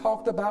going to be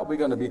talked about. We're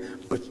going to be,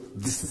 but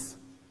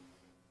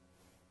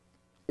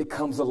it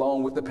comes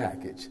along with the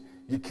package.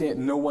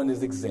 No one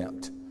is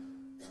exempt.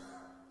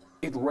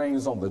 It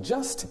rains on the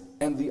just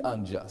and the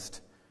unjust.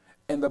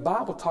 And the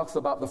Bible talks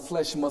about the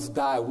flesh must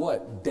die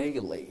what?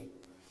 Daily.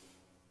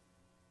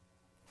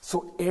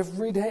 So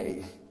every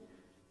day,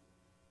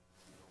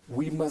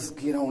 we must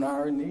get on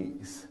our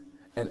knees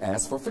and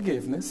ask for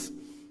forgiveness,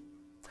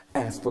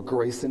 ask for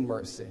grace and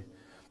mercy,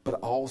 but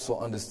also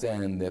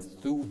understand that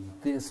through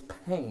this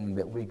pain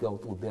that we go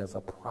through, there's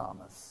a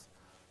promise.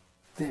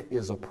 There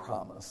is a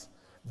promise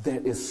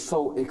that is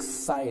so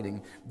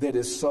exciting, that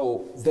is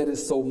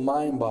so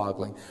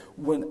mind-boggling.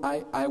 When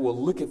I will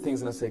look at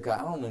things and I say, God,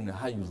 I don't even know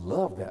how you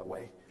love that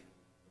way.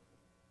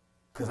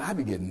 Because I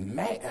be getting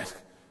mad.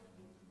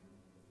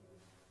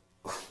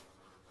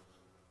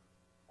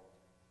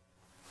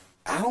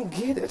 I don't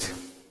get it.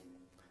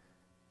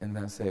 And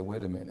then I say,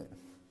 wait a minute.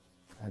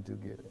 I do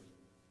get it.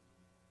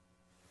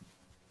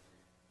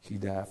 He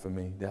died for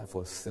me, died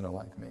for a sinner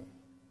like me.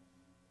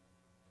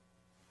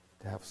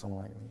 Died for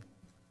someone like me.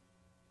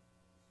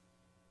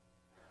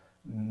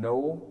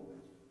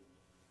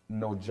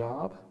 No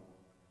job,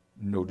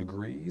 no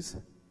degrees,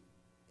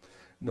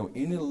 no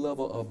any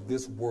level of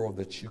this world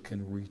that you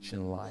can reach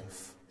in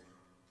life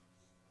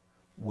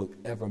will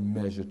ever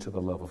measure to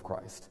the love of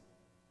Christ.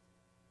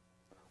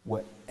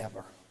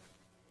 Whatever.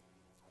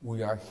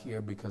 We are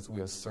here because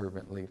we are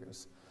servant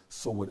leaders.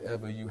 So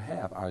whatever you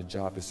have, our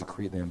job is to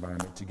create the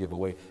environment to give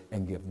away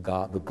and give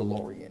God the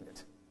glory in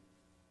it.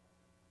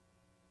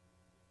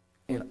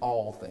 In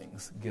all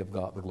things, give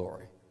God the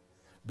glory.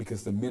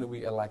 Because the minute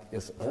we are like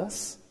it's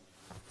us,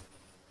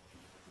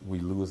 we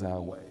lose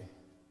our way.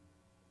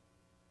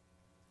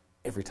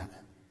 Every time.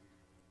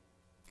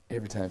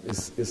 Every time.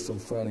 It's so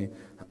funny.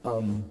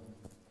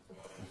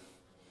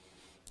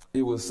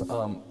 It was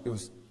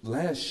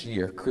last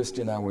year,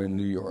 Christy and I were in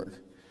New York,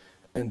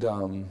 and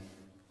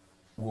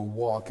we're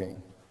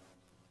walking,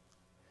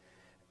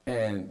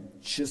 and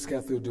just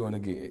got through doing a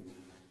gig,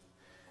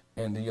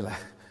 and then you're like,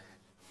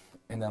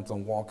 and as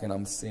I'm walking,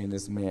 I'm seeing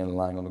this man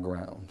lying on the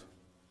ground,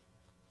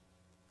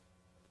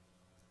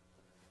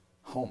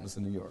 homeless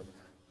in New York.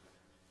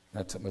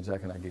 And I took my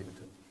jacket and I gave it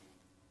to him.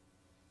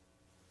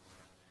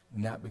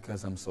 Not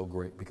because I'm so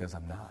great, because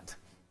I'm not.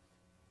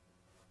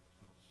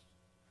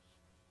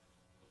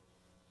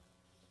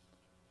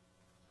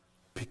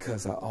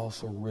 Because I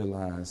also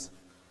realize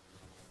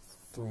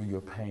through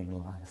your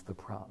pain lies the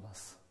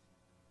promise.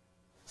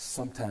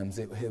 Sometimes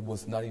it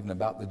was not even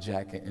about the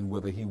jacket and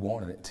whether he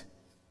wanted it.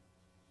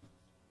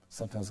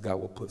 Sometimes God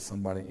will put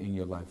somebody in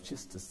your life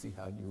just to see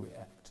how you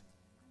react.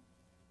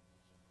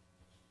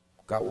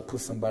 God will put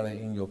somebody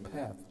in your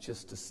path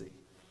just to see.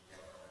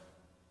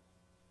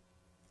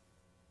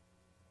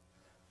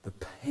 The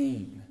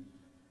pain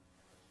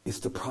is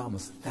the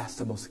promise. That's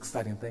the most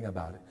exciting thing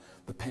about it.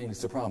 The pain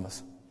is the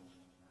promise.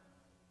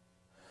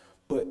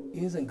 But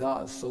isn't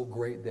God so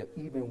great that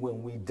even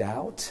when we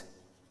doubt,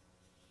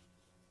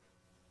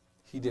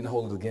 he didn't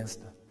hold it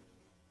against us?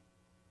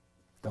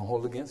 Don't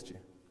hold it against you.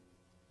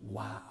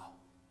 Wow.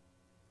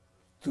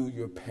 Through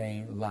your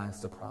pain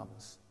lies the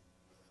promise.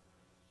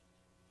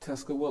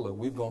 Tuscaloosa,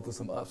 we've gone through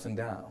some ups and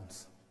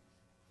downs.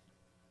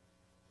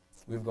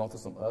 We've gone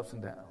through some ups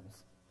and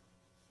downs.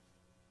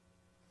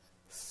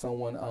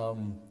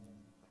 Someone,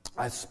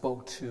 I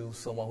spoke to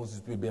someone who's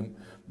been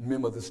a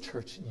member of this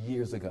church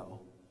years ago.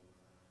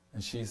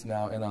 And she's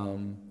now in,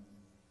 and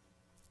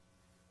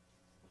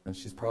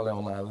she's probably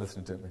online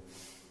listening to me.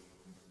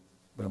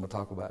 But I'm going to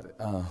talk about it.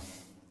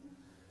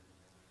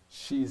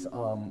 She's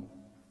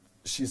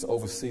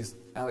overseas.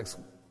 Alex,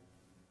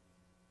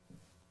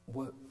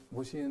 what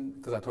was she in?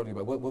 Because I told you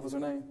about what was her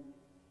name?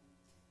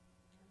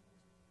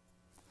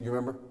 You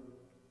remember?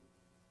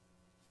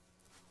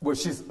 Well,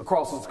 she's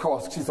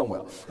across, she's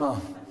somewhere.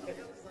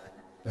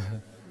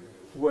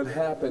 What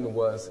happened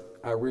was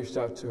I reached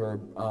out to her,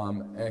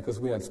 and because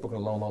we hadn't spoken a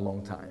long, long,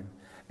 long time.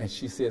 And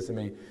she says to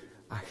me,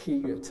 I hear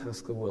you at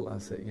Tuscaloosa. I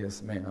said,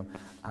 yes, ma'am.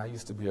 I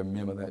used to be a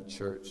member of that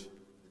church.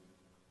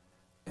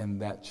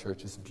 And that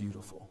church is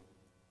beautiful.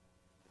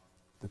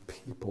 The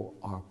people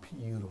are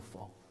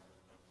beautiful.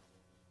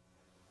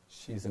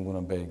 She's in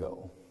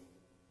Winnebago,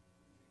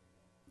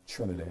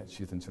 Trinidad.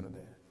 She's in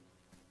Trinidad.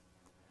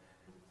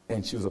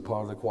 And she was a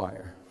part of the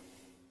choir.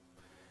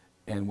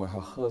 And when her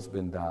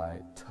husband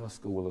died,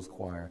 Tuscaloosa's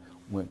choir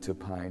went to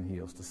Pine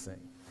Hills to sing.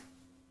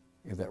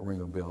 Is that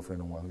ring a bell for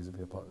anyone who's a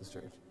part of this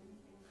church?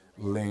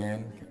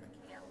 Luann Campbell.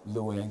 Yeah,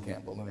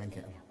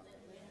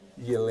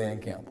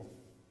 Luann Campbell.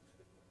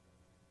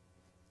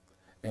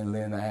 And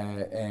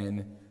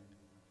and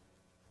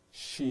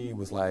she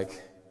was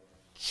like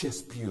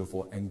just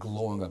beautiful and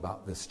glowing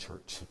about this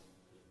church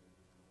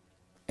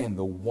and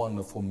the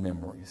wonderful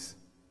memories.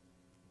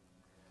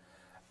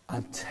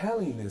 I'm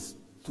telling this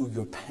through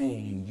your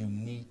pain, you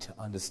need to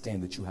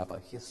understand that you have a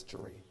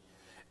history.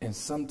 And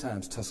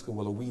sometimes,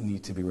 Tuscaloosa, we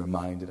need to be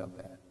reminded of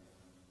that.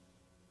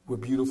 We're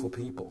beautiful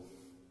people.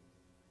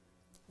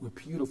 We're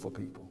beautiful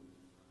people.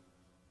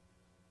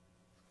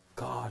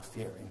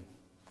 God-fearing,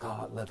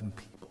 God-loving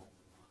people.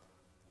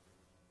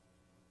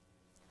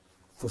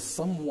 For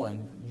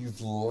someone,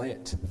 you've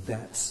let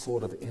that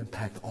sort of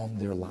impact on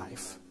their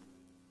life.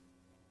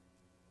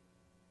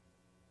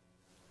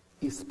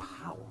 It's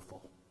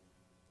powerful.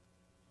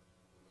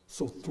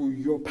 So through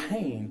your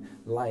pain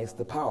lies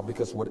the power,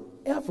 because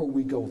whatever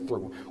we go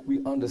through,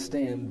 we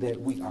understand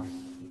that we are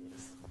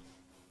his.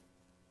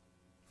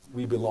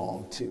 We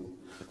belong to.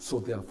 So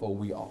therefore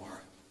we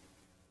are.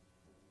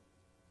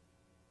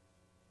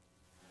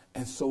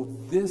 And so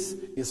this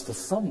is for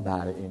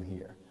somebody in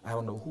here. I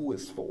don't know who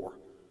it's for.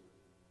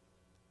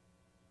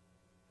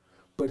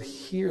 But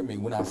hear me,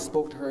 when I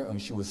spoke to her, and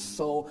she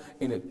was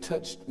and it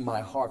touched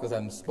my heart because I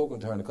hadn't spoken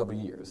to her in a couple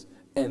of years.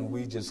 And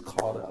we just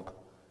caught up.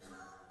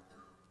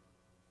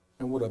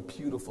 And what a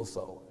beautiful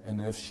soul.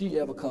 And if she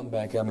ever come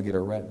back, I'm going to get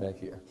her right back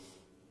here.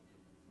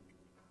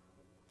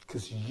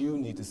 Because you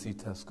need to see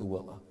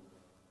Tuscaloosa.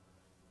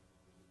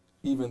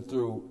 Even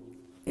through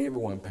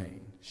everyone's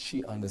pain,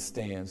 she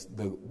understands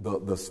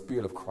the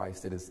Spirit of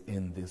Christ that is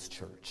in this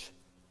church.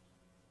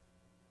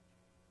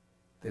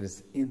 That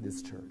is in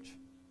this church.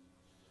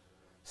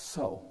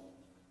 So,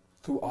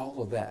 through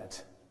all of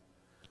that,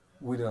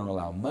 we don't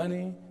allow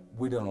money,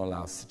 we don't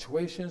allow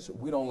situations,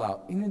 we don't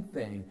allow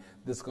anything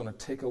that's going to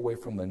take away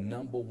from the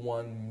number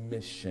one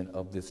mission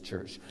of this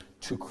church,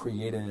 to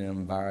create an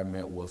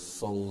environment where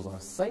souls are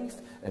safe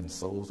and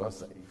souls are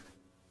saved.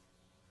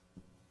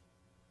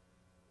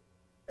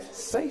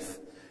 Safe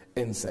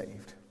and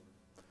saved.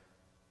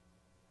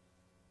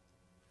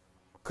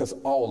 Because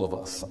all of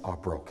us are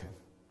broken.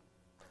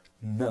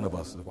 None of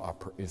us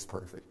is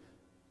perfect.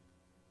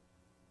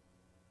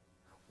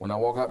 When I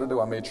walk out the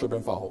door, I may trip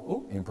and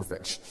fall. Ooh,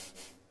 imperfection.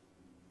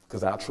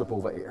 Because I'll trip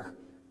over air.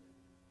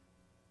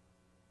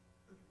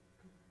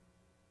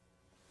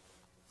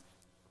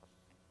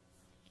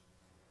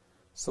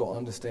 So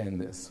understand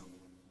this.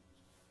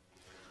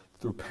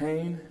 Through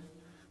pain,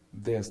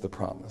 there's the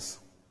promise.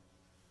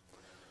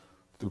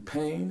 Through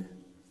pain,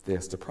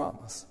 there's the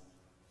promise.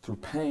 Through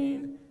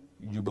pain,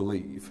 you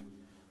believe.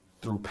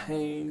 Through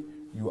pain,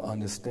 you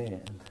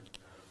understand.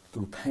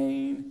 Through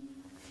pain,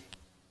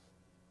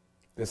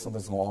 there's something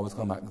that's going to always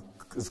come out.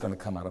 It's going to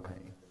come out of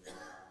pain.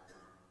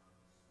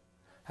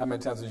 How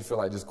many times do you feel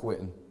like just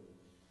quitting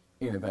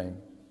anything?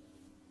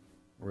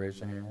 Raise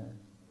your hand.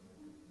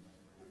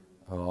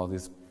 All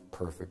these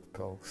perfect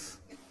folks.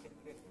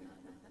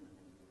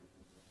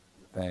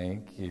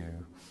 Thank you.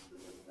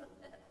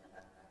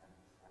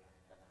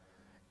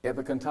 At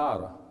the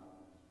cantata,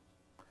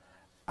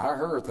 I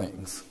heard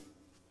things.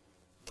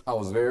 I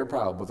was very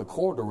proud, but the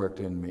choir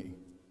director in me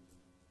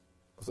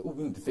was like,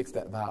 we need to fix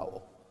that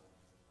vowel.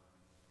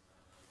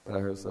 But I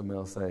heard someone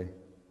else say,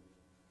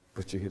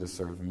 but you're here to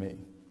serve me.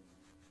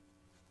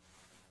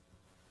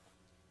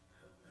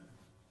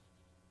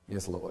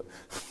 Yes, Lord.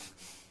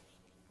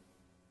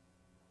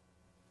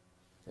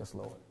 Yes,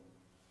 Lord.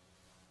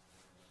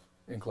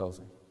 In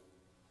closing,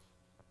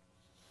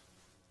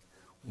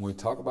 when we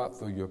talk about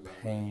through your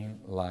pain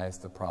lies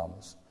the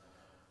promise,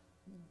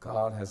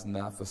 God has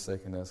not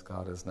forsaken us.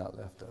 God has not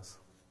left us.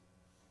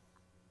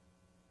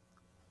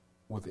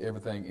 With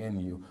everything in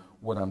you,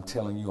 what I'm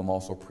telling you, I'm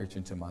also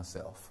preaching to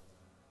myself.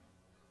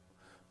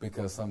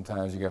 Because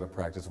sometimes you got to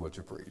practice what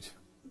you preach.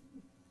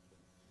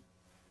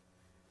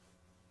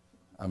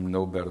 I'm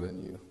no better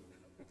than you.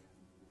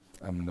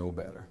 I'm no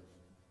better.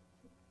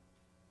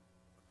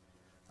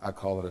 I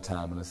call it a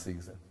time and a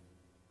season.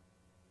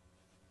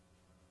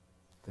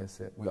 That's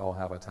it. We all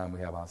have our time. We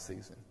have our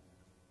season.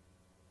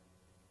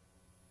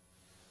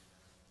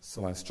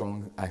 So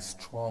I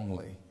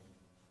strongly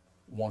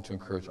want to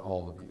encourage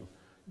all of you.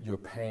 Your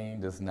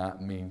pain does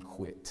not mean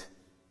quit.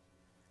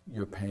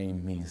 Your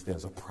pain means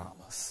there's a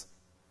promise.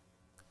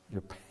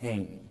 Your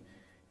pain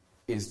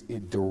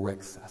it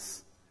directs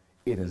us.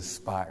 It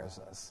inspires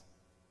us.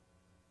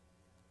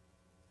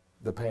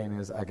 The pain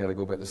is I got to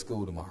go back to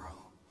school tomorrow.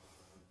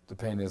 The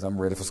pain is I'm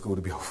ready for school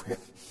to be over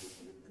with.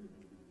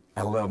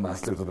 I love my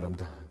students, but I'm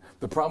done.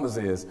 The promise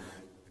is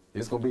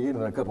it's going to be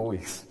in a couple of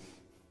weeks.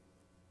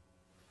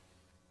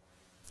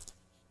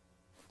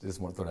 Just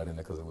want to throw that in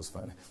there because it was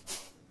funny.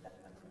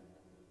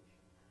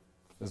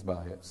 Let's bow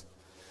our heads.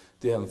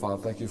 Dear Heavenly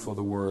Father, thank you for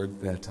the word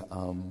that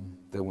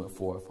went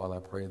forth. Father, I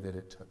pray that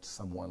it touched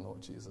someone,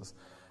 Lord Jesus.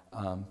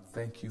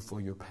 Thank you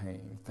for your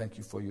pain. Thank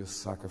you for your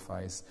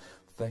sacrifice.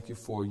 Thank you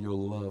for your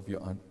love,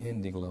 your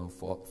unending love,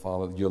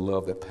 Father, your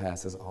love that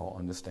passes all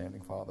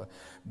understanding, Father,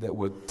 that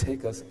would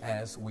take us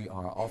as we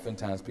are.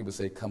 Oftentimes people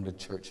say, come to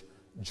church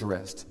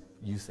dressed.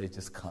 You say,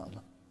 just come.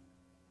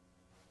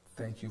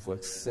 Thank you for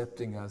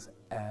accepting us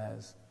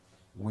as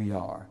we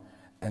are,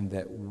 and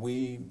that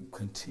we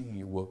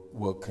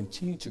will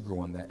continue to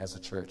grow in that as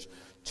a church,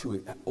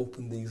 to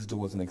open these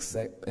doors and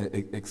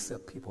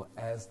accept people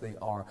as they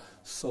are,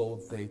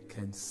 so they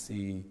can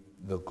see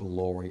the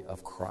glory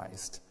of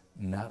Christ.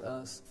 Not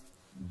us,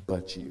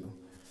 but you.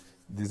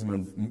 These are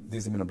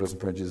men of blessed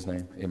prayer in Jesus'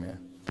 name. Amen.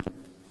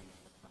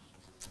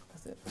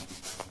 That's it.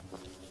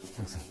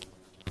 That's it.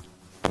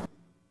 Thank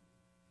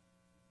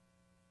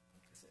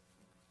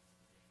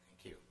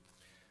you.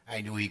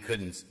 I knew he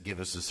couldn't give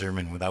us a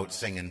sermon without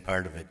singing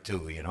part of it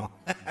too, you know.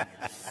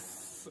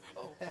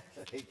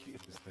 Thank you.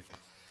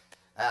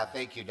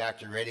 Thank you,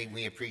 Dr. Reddy.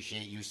 We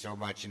appreciate you so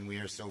much, and we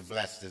are so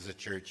blessed as a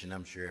church, and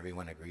I'm sure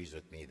everyone agrees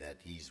with me that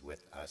he's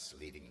with us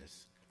leading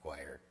this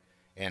choir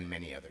and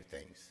many other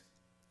things.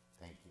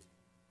 Thank you.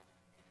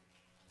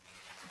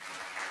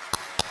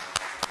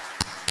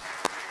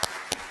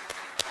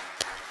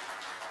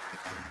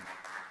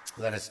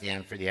 Let us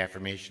stand for the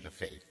affirmation of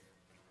faith.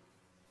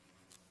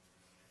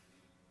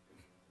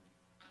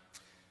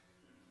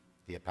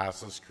 The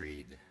Apostles'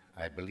 Creed.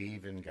 I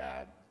believe in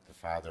God, the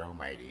Father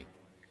Almighty,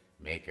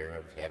 maker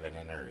of heaven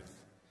and earth,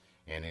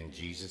 and in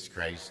Jesus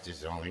Christ,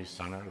 his only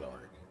Son, our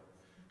Lord,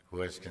 who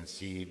was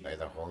conceived by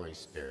the Holy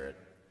Spirit,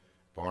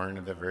 born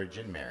of the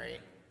Virgin Mary,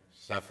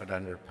 suffered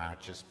under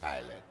Pontius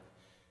Pilate,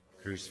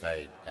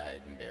 crucified,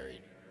 died, and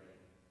buried.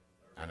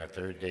 On the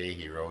third day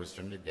he rose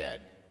from the dead.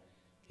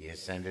 He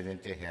ascended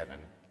into heaven,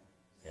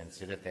 and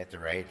sitteth at the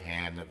right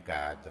hand of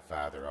God the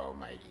Father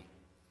Almighty.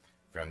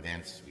 From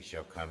thence we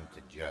shall come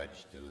to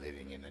judge the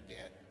living and the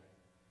dead.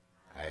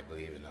 I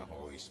believe in the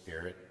Holy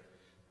Spirit,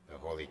 the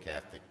Holy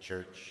Catholic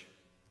Church,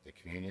 the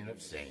communion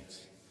of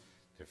saints,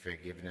 the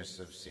forgiveness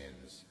of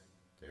sins,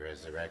 the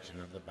resurrection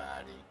of the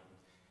body,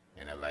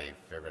 and a life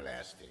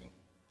everlasting.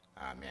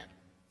 Amen.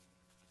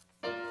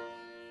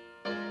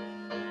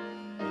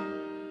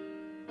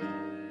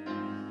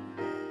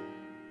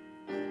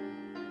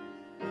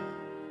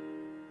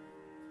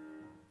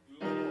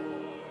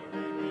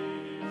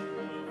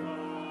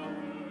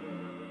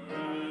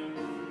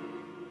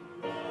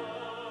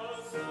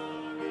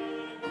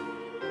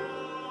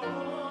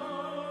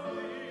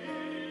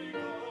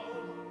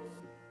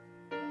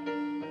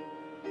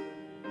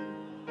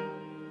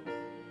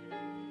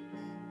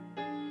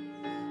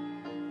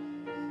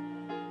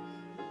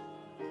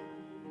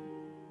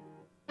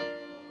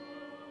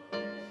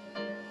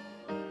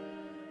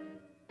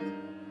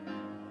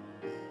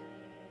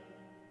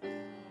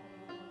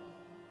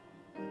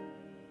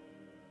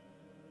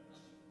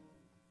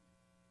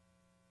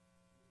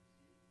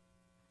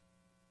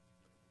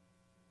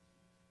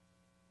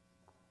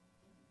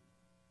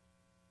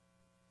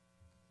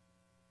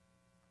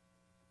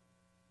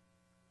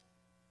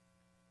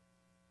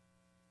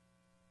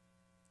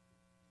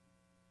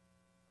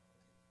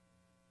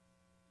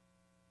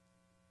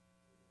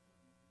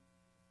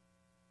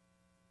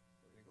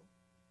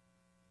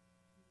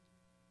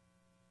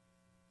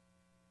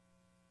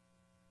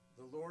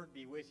 The Lord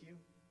be with you.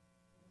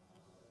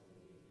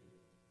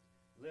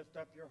 Lift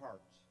up your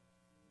hearts.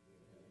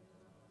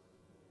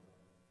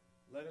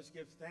 Let us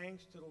give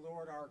thanks to the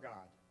Lord our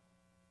God.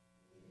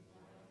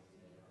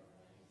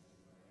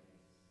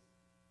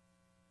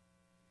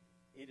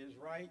 It is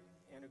right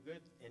and a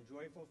good and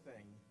joyful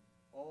thing,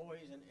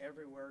 always and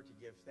everywhere, to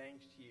give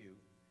thanks to you,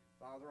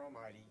 Father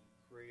Almighty,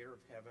 creator of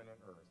heaven and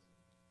earth.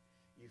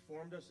 You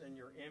formed us in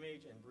your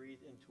image and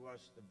breathed into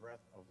us the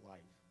breath of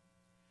life.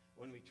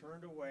 When we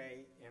turned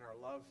away and our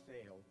love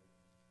failed,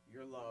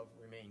 your love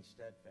remained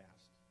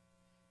steadfast.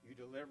 You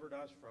delivered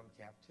us from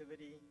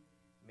captivity,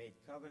 made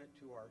covenant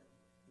to our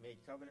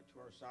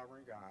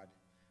sovereign God,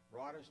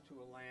 brought us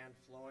to a land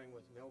flowing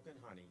with milk and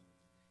honey,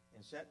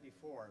 and set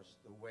before us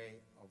the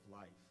way of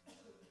life.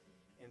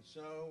 And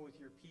so, with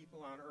your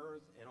people on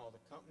earth and all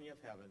the company of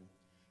heaven,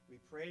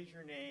 we praise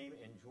your name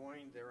and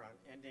join their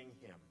unending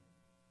hymn.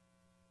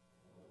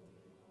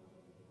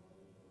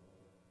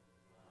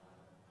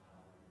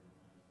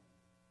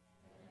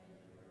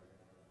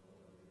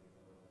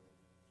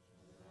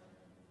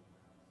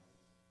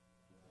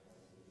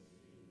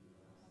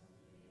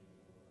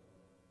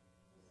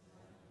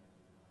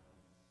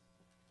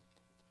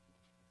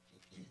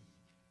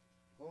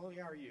 Holy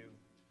are you,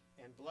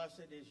 and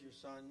blessed is your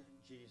Son,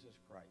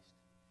 Jesus Christ.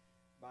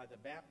 By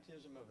the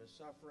baptism of his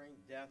suffering,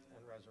 death,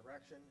 and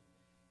resurrection,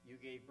 you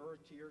gave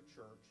birth to your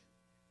church,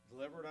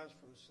 delivered us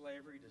from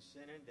slavery to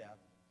sin and death,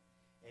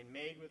 and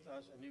made with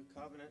us a new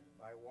covenant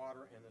by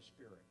water and the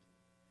Spirit.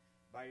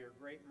 By your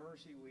great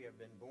mercy we have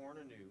been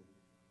born anew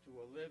to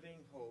a living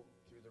hope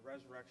through the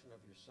resurrection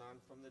of your Son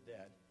from the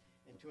dead,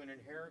 and to an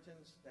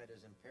inheritance that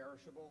is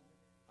imperishable,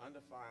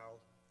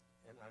 undefiled,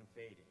 and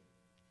unfading.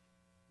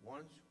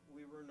 Once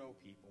we were no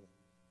people,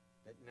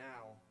 but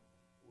now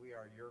we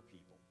are your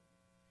people,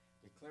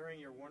 declaring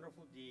your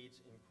wonderful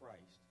deeds in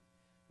Christ,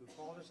 who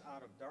called us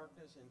out of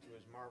darkness into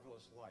his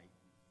marvelous light.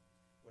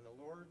 When the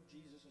Lord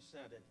Jesus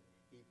ascended,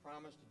 he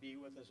promised to be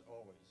with us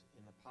always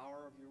in the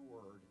power of your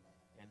word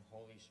and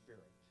Holy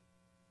Spirit.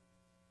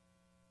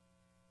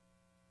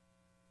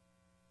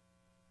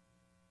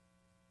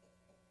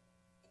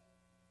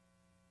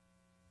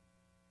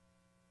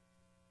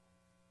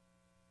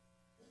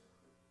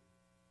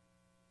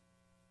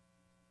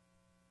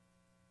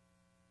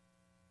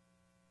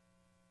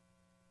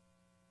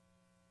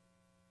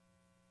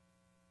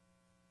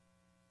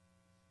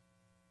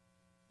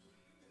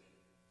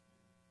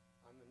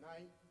 On the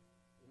night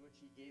in which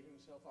he gave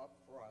himself up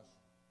for us,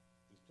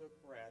 he took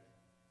bread,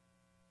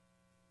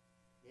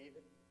 gave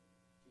it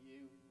to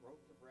you,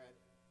 broke the bread,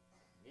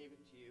 gave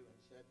it to you, and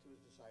said to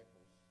his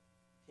disciples,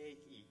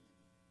 "Take, eat.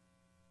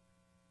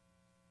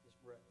 This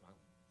bread," I'm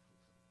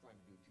trying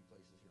to do two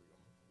places. Here we go.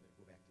 I'm going to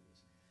go back to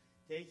this.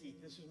 "Take, eat.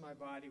 This is my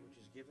body, which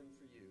is given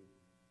for you.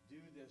 Do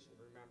this in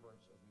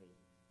remembrance of me."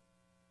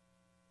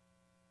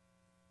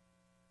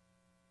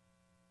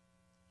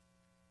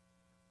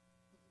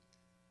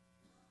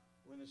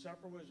 When the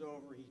supper was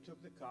over, he took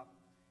the cup,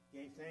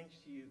 gave thanks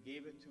to you,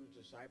 gave it to his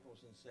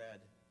disciples, and said,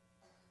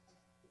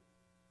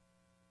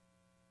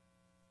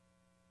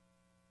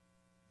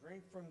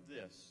 "Drink from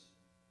this,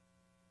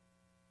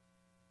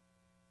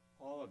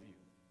 all of you.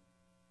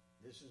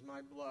 This is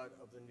my blood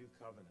of the new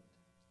covenant,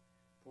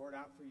 poured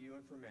out for you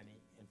and for many,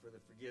 and for the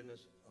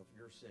forgiveness of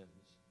your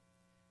sins.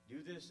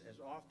 Do this as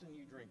often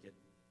you drink it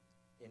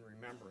in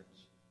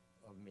remembrance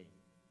of me."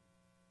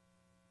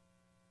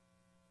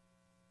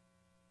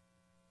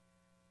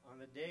 On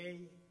the day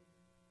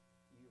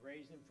you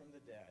raised him from the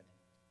dead,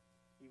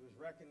 he was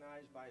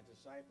recognized by his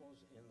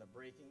disciples in the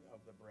breaking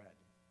of the bread.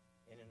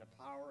 and in the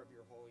power of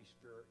your Holy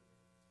Spirit,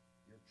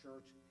 your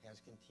church has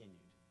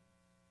continued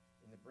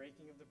in the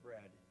breaking of the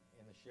bread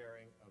and the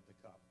sharing of the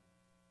cup.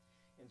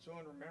 And so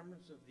in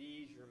remembrance of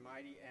these, your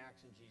mighty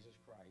acts in Jesus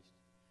Christ,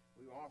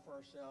 we offer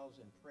ourselves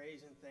in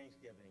praise and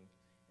thanksgiving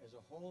as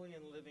a holy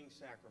and living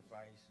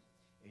sacrifice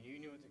in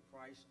union with the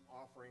Christ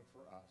offering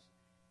for us,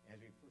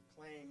 as we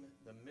proclaim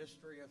the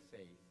mystery of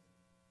faith.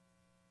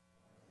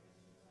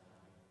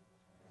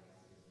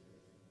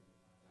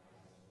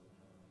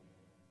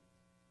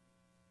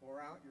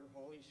 Pour out your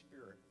Holy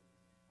Spirit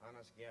on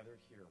us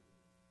gathered here,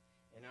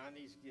 and on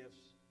these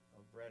gifts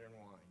of bread and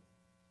wine.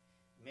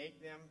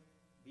 Make them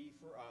be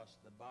for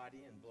us the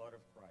body and blood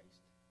of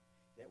Christ,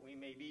 that we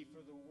may be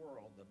for the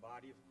world the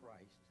body of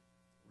Christ,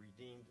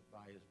 redeemed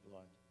by his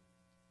blood.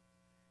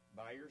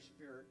 By your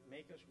Spirit,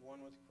 make us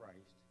one with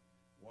Christ,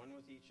 one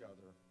with each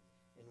other,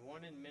 and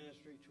one in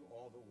ministry to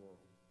all the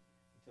world,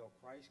 until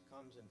Christ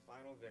comes in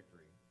final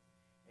victory,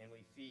 and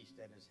we feast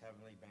at his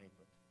heavenly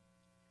banquet.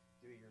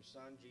 Through your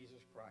Son,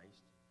 Jesus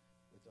Christ,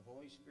 with the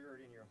Holy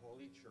Spirit in your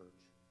holy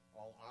church,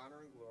 all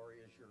honor and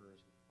glory is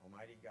yours,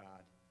 Almighty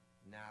God,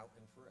 now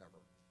and forever.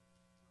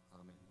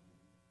 Amen.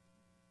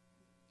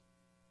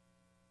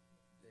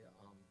 The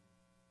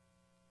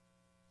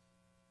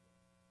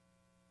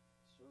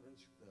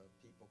servants, the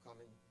people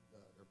coming,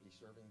 they'll be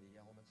serving the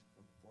elements,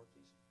 come forward,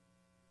 please.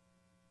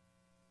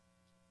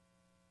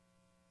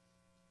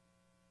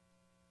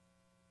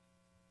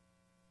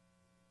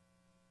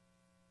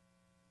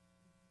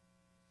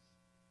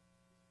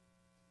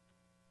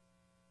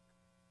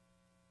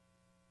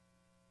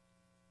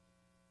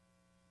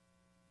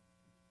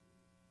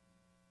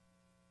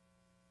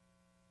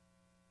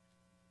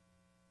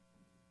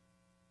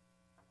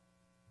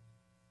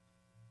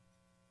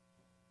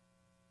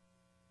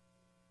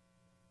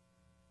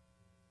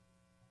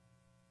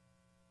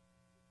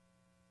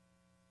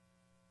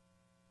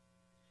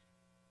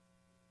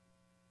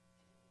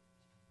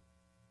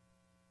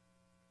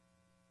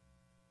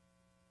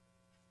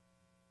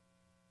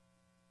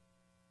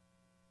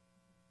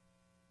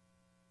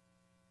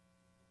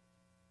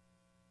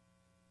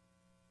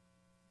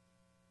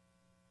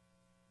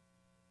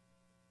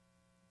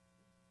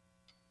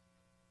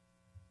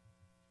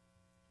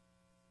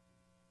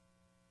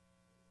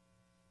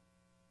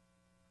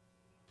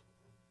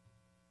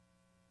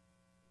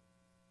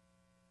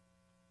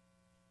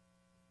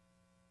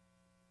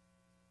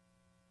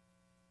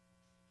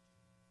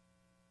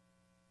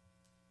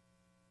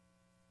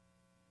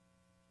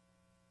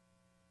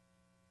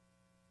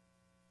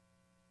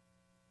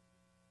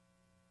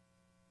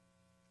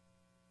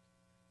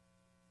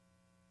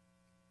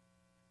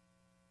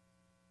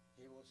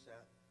 Table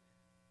set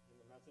in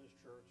the Methodist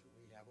Church.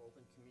 We have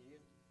open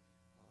communion.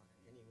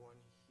 Anyone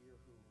here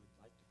who would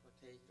like to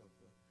partake of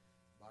the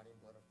body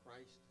and blood of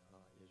Christ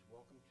is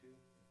welcome to.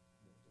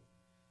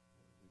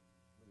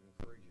 We would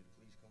encourage you to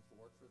please come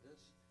forward for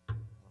this,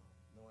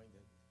 knowing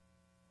that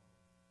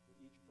for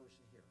each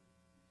person here,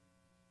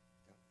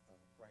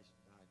 Christ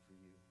died for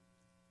you.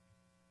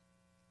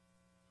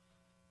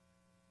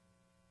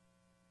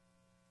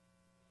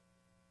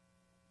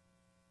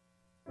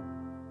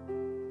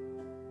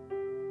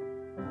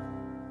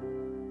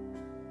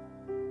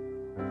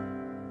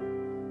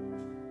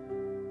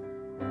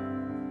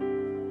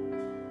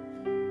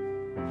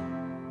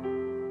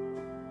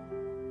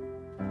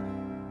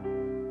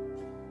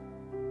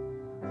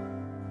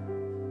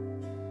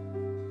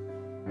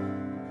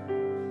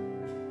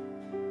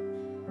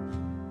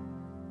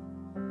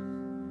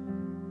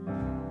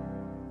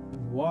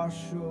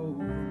 Wash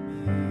over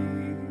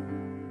me,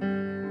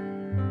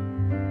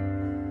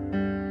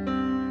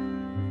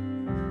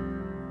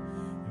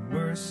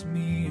 immerse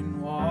me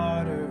in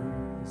water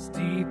as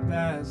deep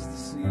as the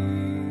sea.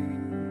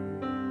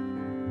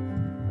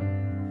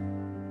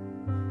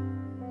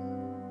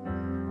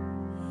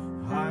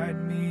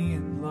 Hide me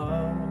in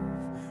love,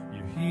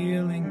 your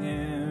healing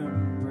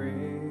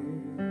embrace.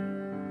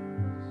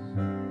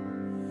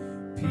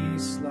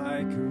 Peace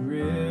like a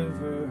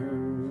river,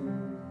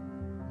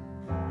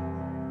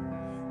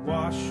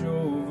 wash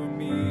over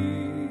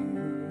me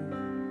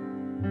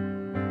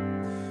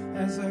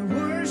as I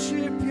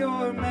worship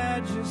your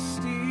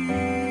majesty,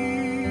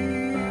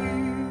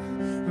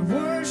 I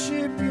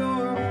worship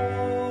your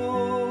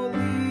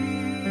holy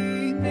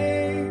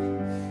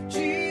name,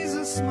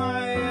 Jesus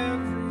my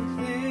everything,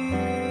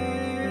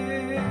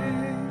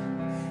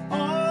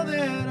 all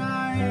that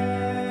I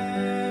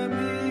am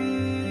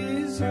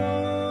is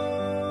yours.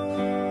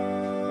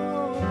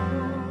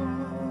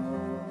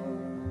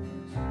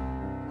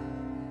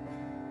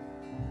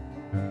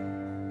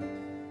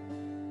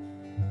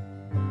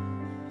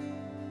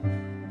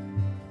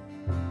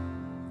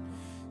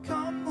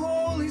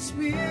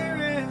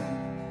 Spirit,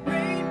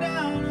 rain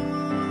down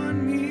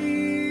on me.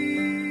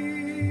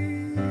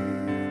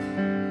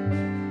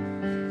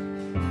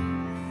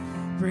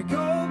 Break